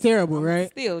 wasn't We it? terrible, I'm right?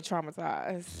 still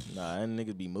traumatized. Nah, that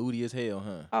niggas be moody as hell,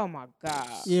 huh? Oh my God.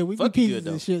 Yeah, we Fuck be you pieces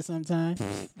good, of shit sometimes.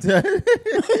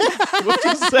 What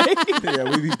you say? Yeah,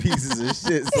 we be pieces of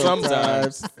shit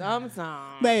Sometimes. sometimes.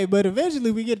 Sometimes. Babe, but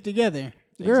eventually we get together.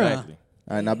 Girl. Exactly.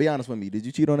 All right, now be honest with me. Did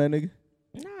you cheat on that nigga?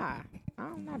 Nah,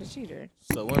 I'm not a cheater.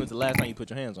 So when was the last time you put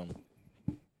your hands on me?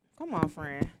 Come on,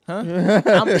 friend. Huh?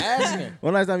 I'm asking.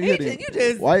 When last time you hit him? You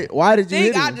just Why did you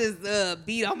think hit I him? just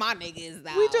beat on my niggas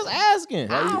though. We just asking.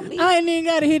 I don't beat, I ain't even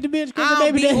gotta hit the bitch because the I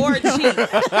don't baby beat or daddy. cheat.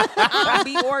 I don't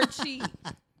beat or cheat.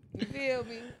 You feel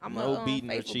me? I'm No a beating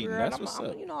or faithful cheating. girl. That's I'm what's a,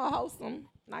 up. you know, a wholesome,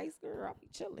 nice girl. I'll be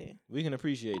chilling. We can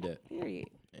appreciate that. Period.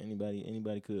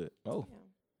 Anybody could. Oh.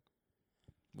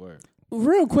 Word.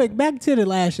 Real quick, back to the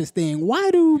lashes thing.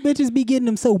 Why do bitches be getting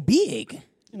them so big?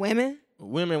 Women,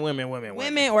 Women.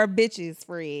 women or bitches,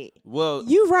 Fred. Well,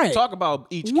 You right. talk about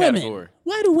each Women. category.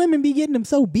 Why do women be getting them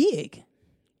so big?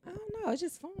 I don't know. It's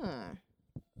just fun.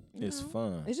 You It's know?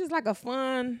 fun. It's just like a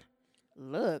fun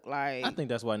look, like I think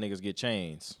that's why niggas get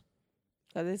chains.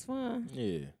 because it's fun.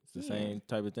 Yeah. It's the Yeah. same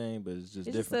type of thing, but it's just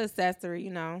It's just different. an accessory,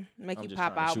 you know, make I'm you just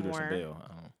pop trying to out shoot her some more. bail.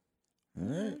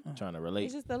 Alright. I'm trying to relate.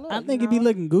 It's just a look. I you think it be know?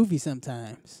 looking goofy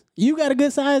sometimes. You got a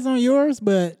good size on yours,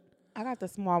 but I got the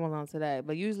small ones on today,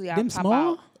 but usually I Them pop small?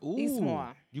 out. These small.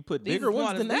 You put These bigger small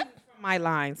ones than is that? from my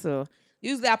line too.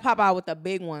 Usually I pop out with the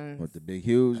big ones. With the big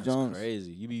huge That's Jones.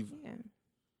 crazy. You be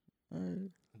Yeah.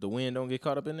 the wind don't get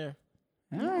caught up in there.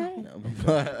 All right.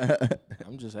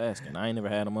 I'm just asking. I ain't never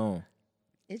had them on.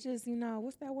 It just,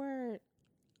 what's that word?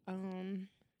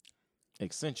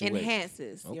 Accentuate.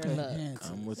 Enhances your Okay. look.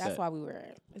 I'm with That's that. why we wear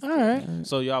it. It's All right.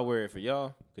 So y'all wear it for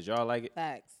y'all because y'all like it.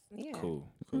 Facts. Yeah. Cool.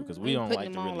 Because We we don't putting like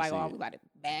to them on really like, see oh, it. we about to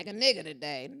bag a nigga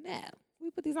today. No,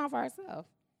 we put these on for ourselves.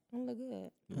 Don't look good.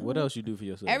 What else you do for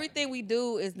yourself? Everything we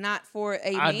do is not for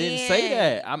a man. I didn't say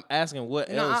that. I'm asking what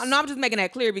else. No, I'm just making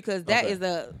that clear because that Okay. is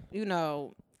a,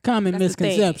 Common that's the thing.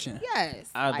 misconception. Yes.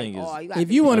 I think it's- you gotta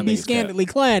If you want to I be think it's cap. scantily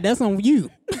clad, that's on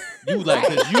you. You like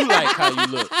because you like how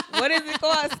you look. what is it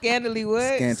called? Scandally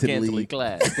what? Scantily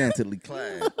clad. Scantily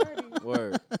clad.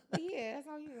 Word. Yeah, that's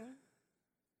on you.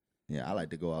 Yeah, I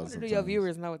like to go out Do sometimes. your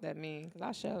viewers know what that means? Because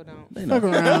I sure don't. They Fuck know.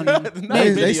 around. and- Not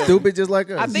They many of stupid just like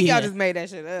us. I think Yeah. y'all just made that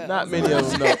shit up. Not many of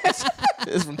them know.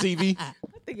 It's from TV. I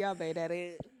think y'all made that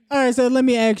up. All right, so let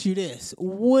me ask you this: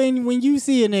 when you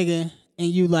see a nigga and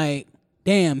you like,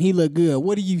 damn, he look good.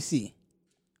 What do you see?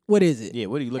 What is it? Yeah,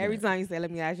 what are you looking Every at? time you say,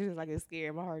 let me ask you, it's like it's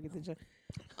scared. My heart gets a jump.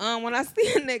 When I see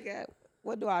a nigga,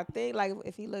 what do I think? Like,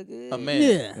 if he look good? A man.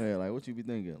 Yeah. Yeah, like what you be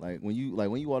thinking? Like when you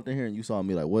walked in here and you saw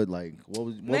me, like what Man,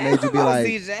 made you be come on, like?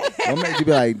 CJ. What made you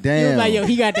be like, You damn? was like, yo,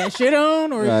 he got that shit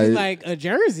on, or is Right. he like a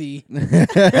jersey?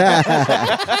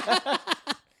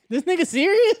 This nigga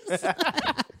serious?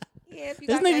 Yeah, if you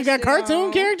This got nigga that got shit cartoon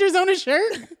on, characters on his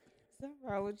shirt? something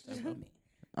wrong with you.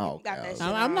 Oh, got that God. shit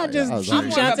I'm not on. just I was shooting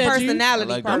like- I'm more shots of a at you.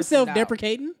 personality I like that. person. I'm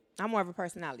self-deprecating. Though. I'm more of a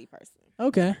personality person.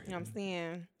 Okay. You know what I'm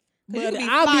saying? 'Cause you But can be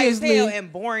fly as obviously- hell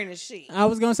and boring as shit. I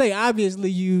was gonna say, obviously,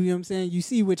 you know what I'm saying, you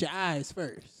see with your eyes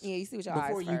first Yeah, you see what your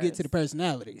before eyes you get to the first.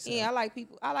 personality. So. Yeah, I like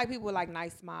people. I like people with like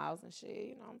nice smiles and shit.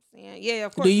 You know what I'm saying? Yeah,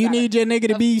 of course. Do you gotta- need your nigga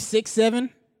to be 6'7"?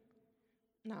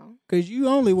 No. Cause you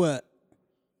only what?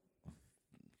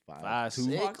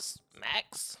 5'6"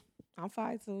 max. I'm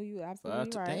 5'2". You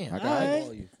absolutely 5'2". right. Damn. I All got right.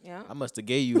 all you. Yeah. I must have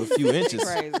gave you a few inches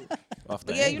Crazy. off the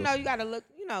But yeah, angle. you gotta look.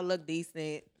 Look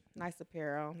decent. Nice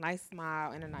apparel, nice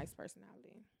smile, and a nice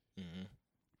personality.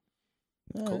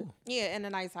 Cool. Yeah, and a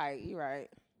nice height. You right.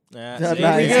 Nah, That's see,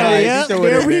 nice. there Yeah, it yeah. is.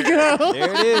 There we go.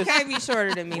 There it You is. can't be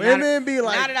shorter than me. Women be now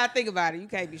like, that I think about it, you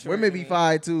can't be shorter. women than be me.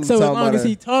 5'2". So as talking long about as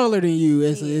he taller than you,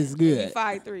 it's If good. you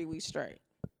 5'3", we straight.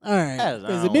 All right. That's- I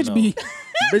Because the don't bitch know. be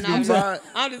bitch No, be five.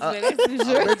 I'm just saying. That's too A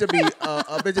short.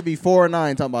 bitch to be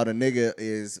 4'9", talking about a nigga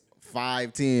is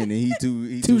 5'10" and he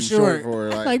too short for her.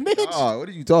 Like, bitch, oh, what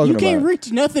are you talking you can't about?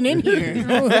 reach nothing in here.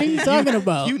 What are you talking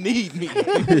about? You need me.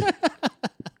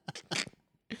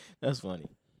 That's funny.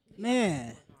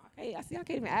 Man. Hey, I can't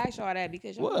even ask y'all that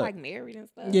because y'all What? like married and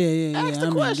stuff. Yeah. Ask the I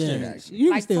mean, question. yeah. You can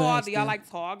Like still tall. ask Do y'all them. like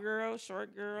tall girls,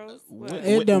 short girls? What?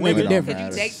 It don't make a Women difference. Could you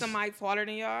matter. date somebody taller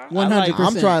than y'all? 100%.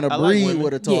 I'm trying to I like breed women.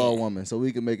 with a tall Yeah. woman so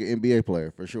we can make an NBA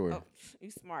player for sure. Oh, you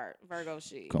smart, Virgo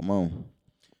shit. Come on.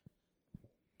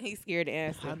 He's scared to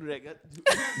answer. How do that go?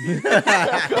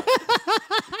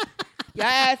 Y'all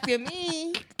asking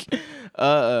me?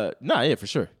 Nah, yeah, for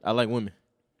sure. I like women.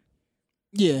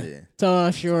 Yeah. Yeah.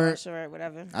 Tall, short. Short,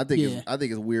 whatever. I think Yeah. I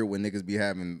think it's weird when niggas be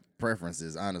having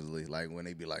preferences. Honestly, like when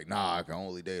they be like, "Nah, I can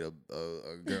only date a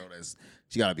girl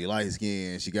she gotta be light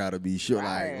skinned, she gotta be short."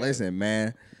 Right. Like, listen,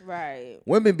 man, Right.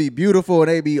 women be beautiful and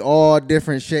they be all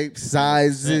different shapes,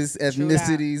 sizes, True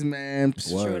ethnicities, man.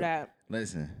 True that.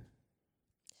 Listen,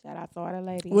 Shout out to all the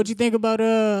ladies. What you think about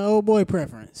old boy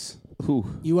preference? who?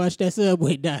 You watched that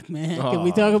Subway doc, man. Can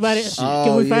we Oh, talk about it? shit.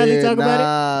 Can we finally yeah, talk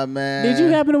about Nah, man. it? Did you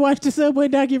happen to watch the Subway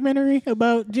documentary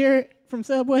about Jared from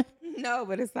Subway? No,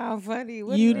 but it sounds funny.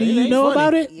 What Do you ain't know funny.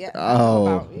 about it? Yeah. Oh,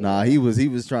 about it. nah. He was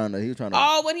trying to.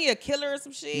 Oh, when he a killer or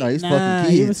some shit? No, he's Nah, fucking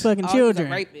kids. he was fucking Oh, he was a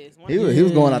children. rapist. He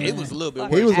was going out. It was a little bit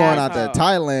Fuck. worse. He was going out to Asshole.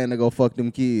 Thailand to go fuck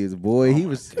them kids, boy. He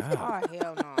was. Oh,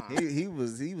 hell no. He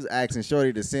was asking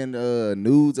Shorty to send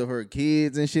nudes of her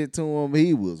kids and shit to him.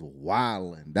 He was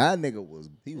wilding. That nigga was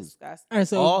Disgusting. All right,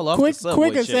 so All off the quick Subway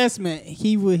check. assessment.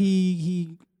 He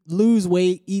lose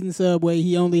weight eating Subway.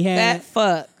 He only had Fat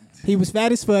fuck. he was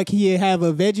fat as fuck. He'd have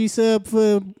a veggie sub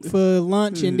for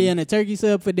lunch and then a turkey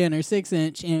sub for dinner,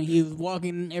 6-inch, and he was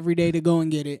walking every day to go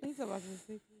and get it.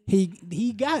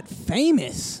 He got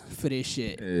famous for this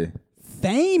shit.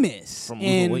 Famous From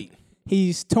losing and weight.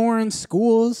 he's touring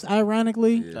schools,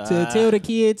 ironically, to tell the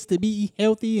kids to be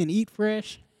healthy and eat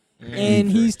fresh. And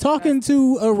he's talking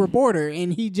to a reporter,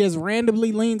 and he just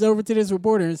randomly leans over to this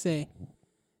reporter and say,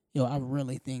 "Yo, I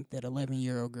really think that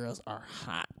 11-year-old girls are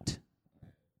hot."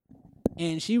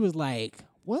 And she was like,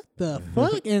 "What the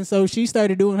fuck?" And so she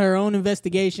started doing her own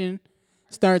investigation,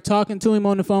 Start talking to him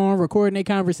on the phone, recording their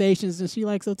conversations, and she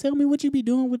like, so tell me what you be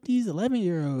doing with these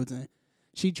 11-year-olds. And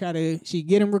she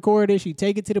get him recorded. She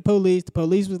take it to the police. The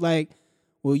police was like,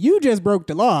 well, you just broke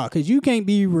the law because you can't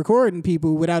be recording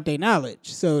people without their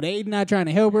knowledge. So they not trying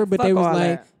to help her, but Fuck they was all like,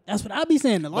 that. that's what I be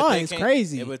saying. The But law they is can't-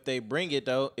 crazy. If they bring it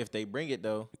though,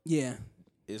 Yeah.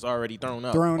 it's already thrown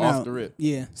out. Thrown off out. the rip.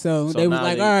 Yeah. So So they was now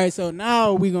like, they- all right, so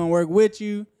now we going to work with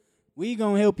you. We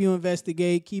going to help you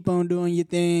investigate. Keep on doing your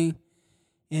thing.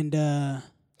 And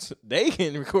They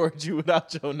can record you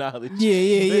without your knowledge.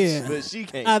 Yeah. But she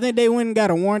can't. I think they went and got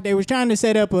a warrant. They was trying to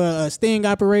set up a sting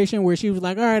operation where she was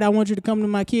like, all right, I want you to come to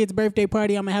my kid's birthday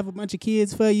party. I'm going to have a bunch of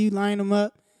kids for you, line them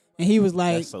up. And he was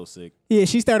like, That's so sick. yeah,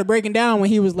 she started breaking down when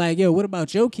he was like, yo, what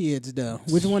about your kids, though?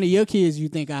 Which one of your kids you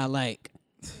think I like?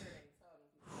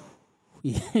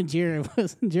 Yeah,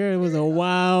 Jared was a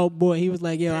wild boy. He was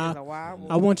like, yo, That is a wild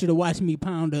I want you to watch me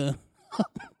pound a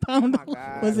pound. Oh my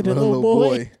God. Was it a little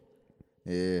boy?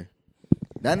 Yeah.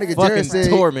 That nigga Fucking Jared said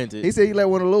tormented. he said he let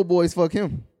one of the little boys fuck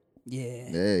him. Yeah,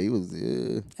 Yeah, he was.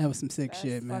 that was some sick That's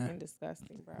shit, fucking man.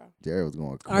 disgusting, bro. Jared was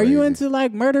going crazy. Are you into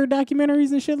like murder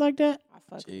documentaries and shit like that? I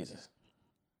fuck with it. Jesus.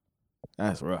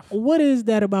 That's rough. What is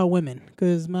that about women?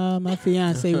 Cause my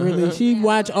fiance really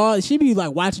she be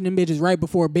like watching them bitches right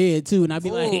before bed too, and I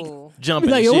be like, Ooh. Jumping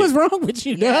like, and yo, what's shit. wrong with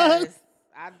you, dog? Yes,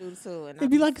 I do too. And They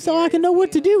be like, so I can know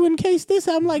what to do in case this.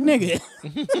 I'm like, nigga.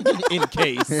 In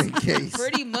case. In case.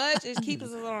 Pretty much, it keeps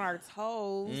us on our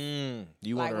toes.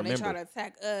 You Like want to when they try remember. to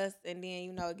attack us, and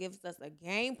then it gives us a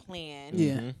game plan.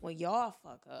 Yeah. When y'all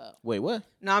fuck up. Wait, what?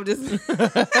 No, I'm just.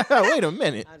 Wait a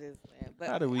minute. I'm just saying. But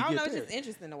How did we I don't get know. It's there? just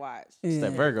interesting to watch. It's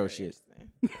that Yeah. Virgo shit.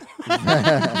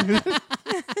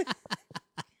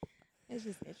 It's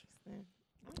just interesting.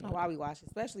 I don't know why we watch it,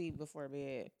 especially before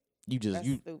bed. You just That's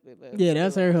you stupid. But Yeah,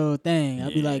 that's her whole thing.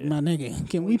 I'd be like, Yeah. my nigga,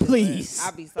 can we do it. please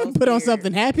I'll be so put on scared.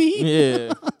 something happy?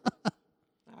 yeah.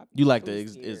 I'll be You like so the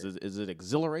scared. is it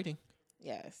exhilarating?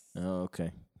 Yes. Oh,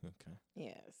 okay. Okay.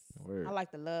 Yes. Word. I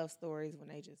like the love stories when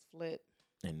they just flip.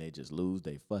 And they just lose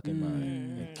their fucking mind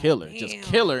and Mhm. kill her. Like, Just damn.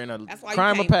 kill her in a That's why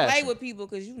crime you of can't passion. play with people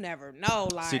because you never know.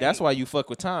 Like, See, that's why you fuck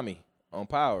with Tommy on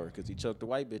Power because he choked the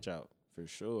white bitch out for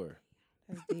sure.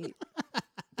 That's deep.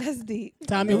 That's deep.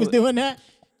 Tommy know was it. doing that?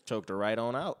 Choked her right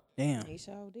on out. Damn. He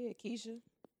sure did. Keisha.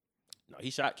 No, he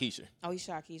shot Keisha. Oh, he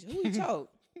shot Keisha. Who he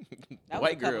choked? That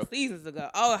White was a couple girl. seasons ago.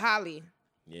 Oh, Holly.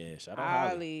 Yeah, shout out Holly.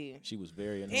 Holly. She was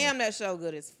very annoying. Damn, that show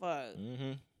good as fuck.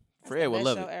 Mm-hmm. That's Fred the would best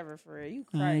love show it. ever, Fred. You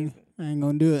I crazy. ain't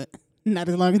gonna do it. Not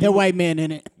as long as that white man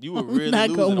in it. You would I'm really not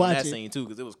lose gonna it on watch that it. scene too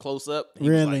because it was close up. He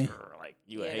Really? was like, "Grr," like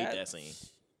you would Yeah, hate that that's- scene.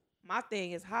 My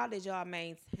thing is, how did y'all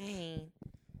maintain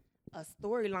a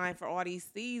storyline for all these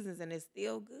seasons and it's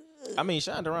still good? I mean,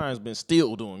 Shonda Rhimes been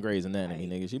still doing Grey's Anatomy,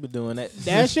 nigga. She been doing that.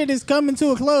 That shit is coming to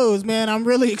a close, man. I'm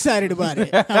really excited about it.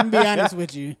 I'm gonna be honest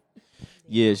with you.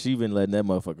 Yeah, she been letting that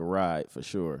motherfucker ride for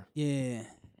sure. Yeah.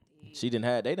 They done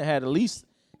had at least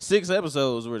 6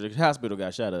 episodes where the hospital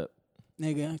got shot up.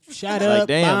 Nigga, shot Like, up,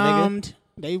 damn, nigga. bombed.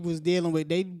 They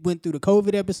went through the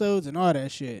COVID episodes and all that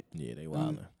shit. Yeah, they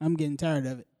wildin'. I'm getting tired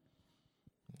of it.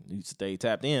 You stay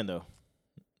tapped in though.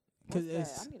 Cause What's that?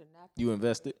 it's, I need a napkin. You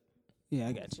invested. yeah,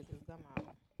 I got you. Shit just come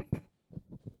out.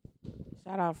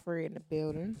 Shout out Fred in the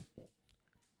building.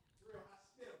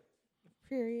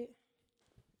 Period.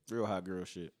 Real hot girl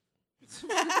shit.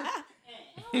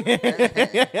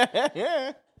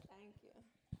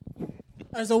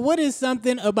 All right, so what is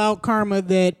something about karma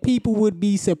that people would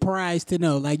be surprised to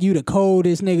know? Like you the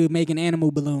coldest nigga making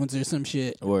animal balloons or some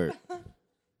shit. Word.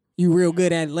 You real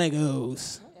good at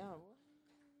Legos.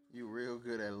 You real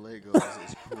good at Legos.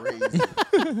 It's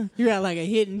crazy. You got like a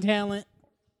hidden talent.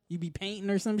 You be painting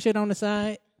or some shit on the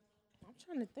side. I'm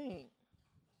trying to think.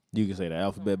 You can say the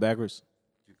alphabet backwards.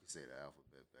 You can say the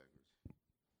alphabet backwards.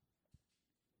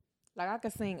 Like I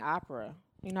could sing opera.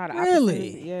 You know how to Really?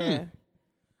 opera sing? Yeah.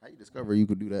 How you discover you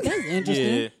could do that? That's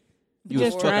interesting. Yeah. You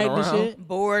was Just fucking tried the around. shit.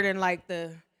 Bored and like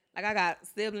I got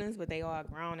siblings, but they all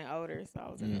grown and older. So I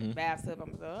was in Mm-hmm. the bathtub.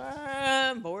 I'm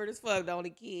so bored as fuck. The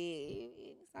only kid.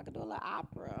 So I could do a little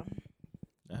opera.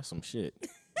 That's some shit.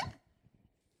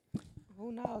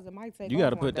 Who knows? It might take. You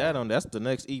got to off one put that day. on. That's the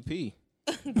next EP. You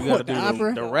got to What, do the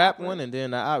opera? the rap one and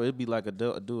then the opera. It'd be like a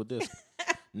dual disc.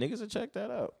 Niggas will check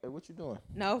that out. Hey, what you doing?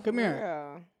 No, Come for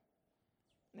here.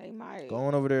 real. They might. Go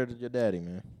on over there to your daddy,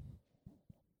 man.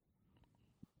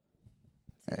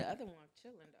 The other one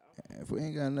chilling though. If we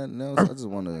ain't got nothing else, I just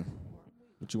want to.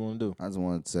 What you want to do? I just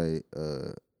want to say,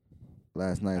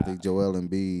 last night I think Joel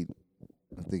Embiid,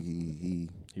 I think he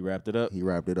He wrapped it up.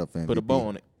 wrapped it up for MVP. Put a bow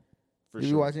on it. For You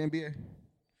sure. watch NBA?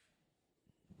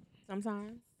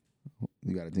 Sometimes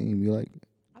You got a team you like?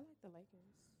 I like the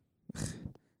Lakers.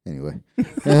 Anyway.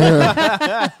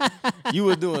 You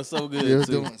were doing so good. You was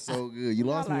too. doing so good. You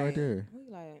lost me right there.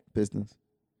 We like, Pistons.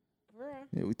 bro.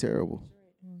 Yeah, we terrible.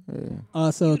 Yeah.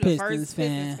 Also You a the Pistons first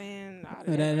fan. I'd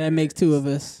So ever that makes two of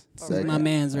us. This is Second. my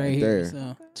man's right Right here. there.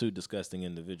 So Two disgusting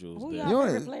individuals. Who there. y'all You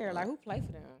favorite know- player? Like who play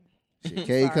for them? Shit,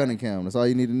 Cade Sorry. Cunningham. That's all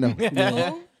you need to know. Who?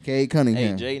 Cade Hey,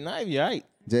 Cunningham. Jay Ivey, all right.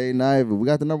 Jay Ivey. We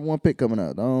got the number 1 pick coming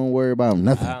up. Don't worry about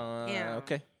nothing. Yeah.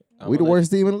 Okay. We the worst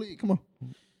team in the league. Come on.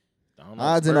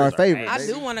 Odds in our favor. I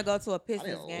baby. do want to go to a I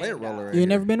Pistons didn't game. let it roll though. right you ain't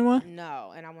here. never been to one?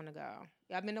 No, and I want to go.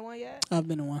 Y'all been to one yet? I've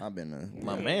been to one. I've been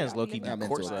My man's low key I've I've been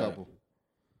to a courtside. couple.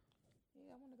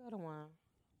 Yeah, I want to go to one.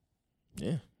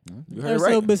 Yeah. You Oh, heard so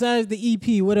right. besides the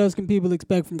EP, what else can people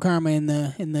expect from Karma in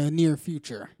the near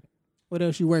future? What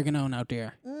else you working on out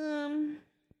there?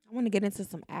 I want to get into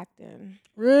some acting.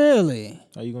 Really?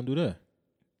 How you gonna do that?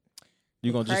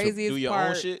 You gonna just craziest do your own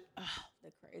part- shit?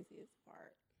 The craziest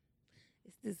part.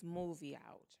 It's this movie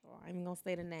out, y'all. I'm even gonna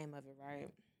say the name of it, right?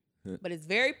 But it's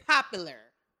very popular.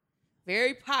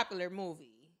 Very popular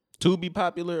movie. To be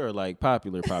popular or like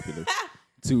popular?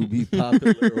 To be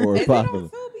popular or Is popular. it on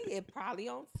Tubi? It's probably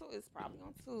on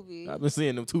Tubi. I've been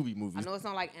seeing them Tubi I movies. know it's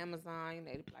on like Amazon, you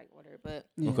know, like whatever. But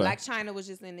Yeah. Okay. Black China was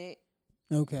just in it.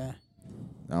 Okay.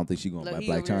 I don't think she going Look, by he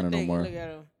Black over there China no thinking, more. look at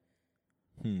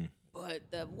him.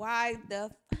 But why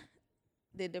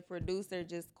did the producer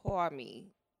just call me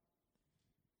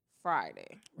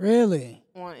Friday Really?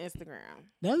 on Instagram?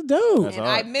 That's dope. That's And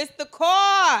hard. I missed the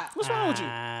call. What's wrong with you?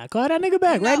 Call that nigga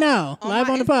back You right know, now. Live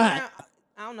my on the pod. Instagram,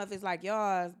 I don't know if it's like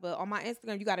yours, but on my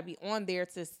Instagram, you got to be on there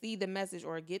to see the message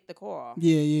or get the call.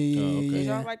 Yeah, yeah, Oh, yeah, okay. yeah. Is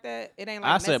yeah. y'all like that? It ain't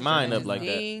like I set message, mine it up just like that.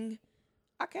 ding.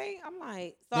 Okay, I'm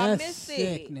like, so That's I missed it.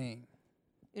 sickening.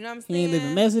 You know what I'm He saying? ain't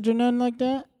leave a message or nothing like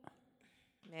that?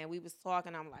 Man, we was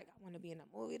talking. I'm like, I want to be in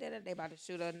a movie. They about to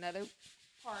shoot another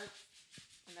part,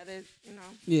 another, you know.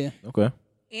 Yeah. Okay.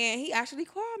 And he actually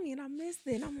called me, and I missed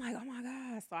it. And I'm like, oh my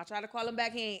god! So I tried to call him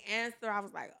back. He ain't answer. I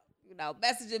was like, you know,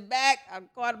 messaging back. I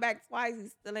called him back twice. He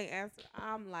still ain't answer.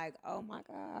 I'm like, oh my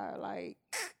god, like,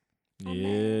 oh, Yeah.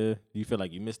 man. You feel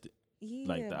like you missed it? Yeah.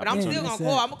 Like the but I'm still opportunity. gonna That's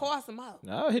call. it. I'm gonna call some more.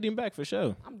 I'll hit him back for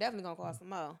sure. I'm definitely gonna call some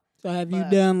more. So have you But-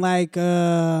 done like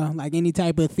any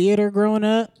type of theater growing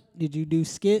up? Did you do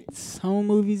skits, home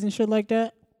movies and shit like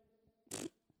that?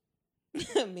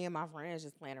 Me and my friends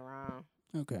just playing around,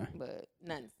 Okay. but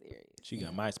nothing serious. She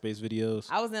got MySpace videos.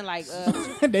 I was in like,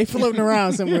 They floating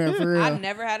around somewhere for real. I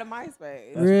never had a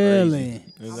MySpace. That's Really?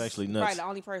 crazy. It was actually Probably nuts. the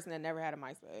only person that never had a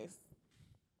MySpace.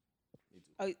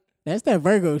 That's that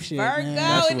Virgo shit. Virgo. Man.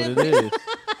 That's in what the it is.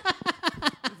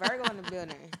 Virgo in the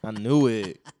building. I knew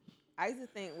it. I used to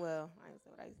think, well, I didn't say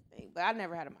what I used to think, but I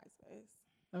never had a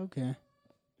MySpace. Okay.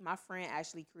 My friend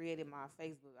actually created my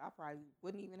Facebook. I probably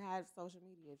wouldn't even have social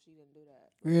media if she didn't do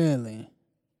that. Really?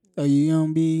 So you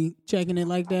don't be checking it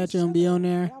like that? You don't be on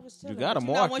there? Yeah, I was chilling. gotta But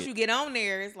know, mark once it. you get on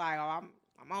there, it's like, oh,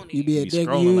 I'm on it. You be be addicted?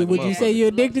 scrolling like a Would you say motherfucker. you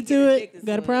addicted to Low-key it? addicted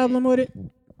Got a to problem with it?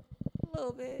 a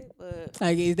little bit, but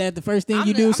Like, is that the first thing I'm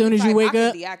you the- do I'm as soon the as you type, wake I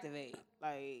up? can deactivate.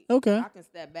 Like, Okay. I can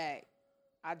step back.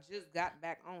 I just got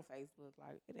back on Facebook.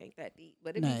 Like, it ain't that deep,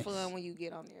 but it Nice. be fun when you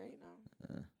get on there, you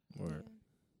know. Word.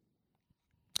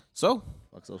 So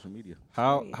Fuck social media.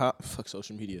 how fuck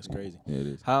social media is crazy. Yeah, it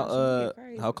is. How Social media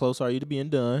crazy. how close are you to being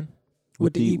done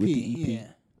With the EP. with the EP.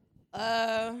 Yeah.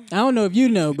 Uh, I don't know if you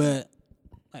know, but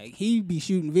like he be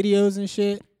shooting videos and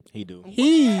shit. He do.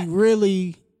 He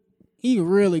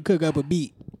really cook up a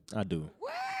beat. I do.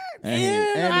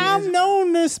 And I'm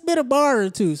known to spit a bar or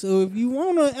two. So if you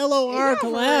want a LOR Yeah, for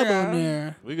collab real. on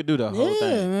there, We could do the whole yeah,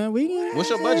 thing. man, we can.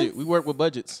 What's your budget? We work with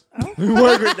budgets. We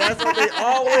work with. That's what they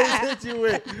always hit you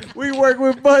with. We work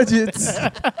with budgets.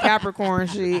 Capricorn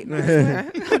shit. No,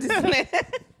 I'm just playing.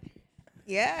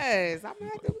 Yes, I'm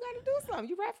like, we gotta do something.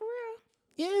 You rap for real?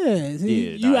 Yeah, see,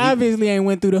 Yeah, you nah, he- obviously ain't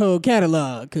went through the whole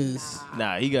catalog because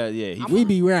Nah, he got he we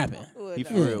be rapping. Do it, He though.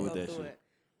 for real Go with that do shit. it.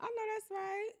 I know that's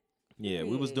right. yeah.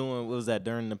 We was doing what was that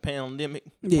during the pandemic?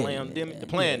 Yeah, The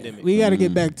pandemic. We got to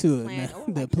get back to it, Plan- man. oh,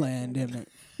 I The like that. pandemic.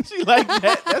 She like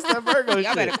that. That's that Virgo Y'all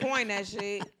shit. better coin that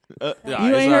shit. Nah, You it's ain't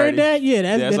already- heard that? Yeah,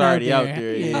 that's That's been already out out there.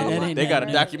 there. Yeah, Yeah, that ain't they got a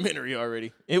that. documentary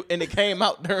already, and it came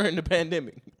out during the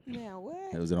pandemic. Man,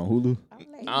 what? Was it on Hulu? I'm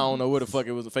late. I don't know where the fuck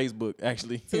it was. A Facebook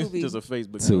actually, Tubi. just a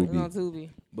Facebook. Tubi. It's on Tubi.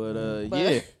 But But-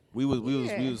 yeah, we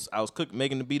was. I was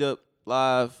making the beat up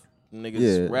live. Niggas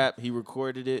Yeah. rap. He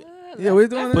recorded it. Yeah, we're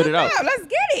doing Put it out. Let's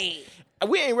get it.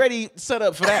 We ain't ready set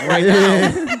up for that right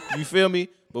now. You feel me?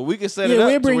 But we can set it Yeah, up.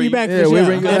 we'll to bring where you back Yeah, for we'll sure.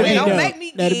 bring you That'd back. be Don't dope. make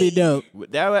me That'd be geek. dope.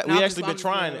 That No, we I'm actually just- been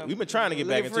trying it. We've been trying to get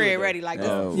back into Fred it. though. ready like this.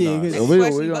 Oh, Yeah, nah. good. So Next we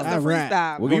question, gonna- bust a I rap.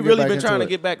 freestyle. we We gonna get really back been into trying to it.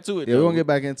 get back to it. Yeah, we're though. gonna get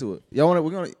back into it.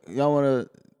 Y'all wanna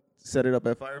set it up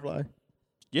at Firefly?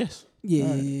 Yes. Yeah,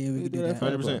 Alright. yeah, we can do that.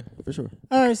 100%. For sure.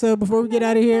 All right, so before we get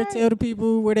out of here, tell the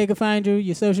people where they can find you,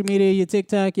 your social media, your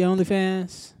TikTok, your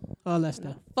OnlyFans, all that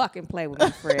stuff. Fucking play with me,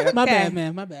 Fred. Okay? My bad,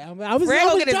 man. My bad. I was Fred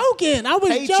will joking. get I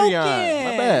was Patreon. joking.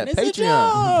 My bad. It's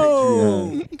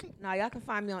Patreon. a joke. No, y'all can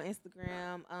find me on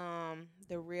Instagram,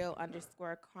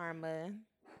 @thereal_karma.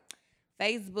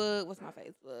 Facebook, what's my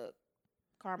Facebook?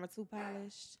 Karma 2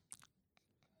 Polished.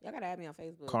 Y'all gotta add me on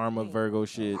Facebook. Karma Virgo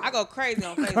shit. I go crazy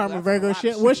on Facebook. Karma I Virgo follow a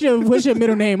shit. lot of What's your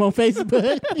middle name on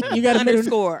Facebook? You got a middle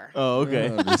underscore. Oh, okay.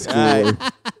 Underscore. Alright.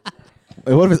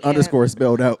 Wait, what if it's Yeah. underscore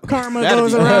spelled out? Karma That'd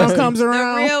goes be around, nasty. comes The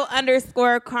around.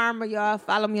 real_karma, y'all.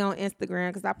 Follow me on Instagram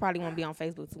because I probably won't be on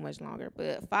Facebook too much longer.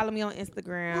 But follow me on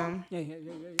Instagram. Yeah.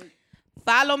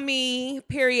 Follow me,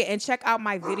 period, and check out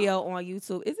my video on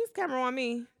YouTube. Is this camera on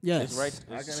me? Yes. It's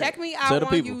right. Check me Tell out the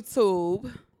on people.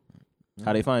 YouTube.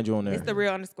 How they find you on there? It's the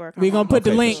real_karma. We gonna put the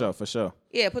Okay, link. For sure.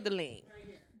 Yeah, put the link.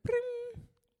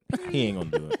 He ain't gonna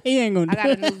do it. He ain't gonna I do got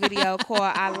a it. new video called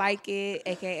I Like It,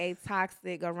 aka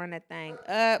Toxic. Go run that thing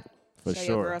up. For Show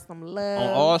sure. your girl some love. On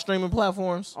all streaming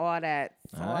platforms. All that.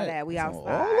 All All right. that. We outside.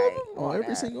 All of them? All On every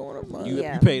that. single one of mine. You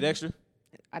Yeah. paid extra.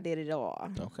 I did it all.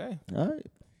 Okay. All right.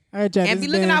 All right, y'all. And this be has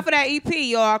looking been out for that EP,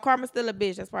 y'all. Karma's still a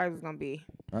bitch. That's probably what it's gonna be.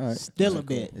 All right. Still a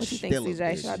bit. What you think, Still a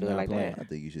CJ? bitch. Should I do it Not like playing. I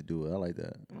think you should do it. I like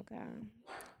that. that? Okay.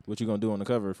 What you gonna do on the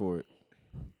cover for it?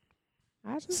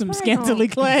 I just Some probably scantily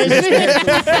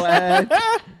clad.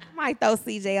 might throw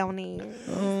CJ on in.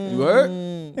 You heard?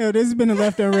 Yo, this has been the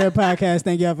Left Unread podcast.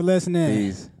 Thank y'all for listening.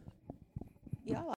 Peace.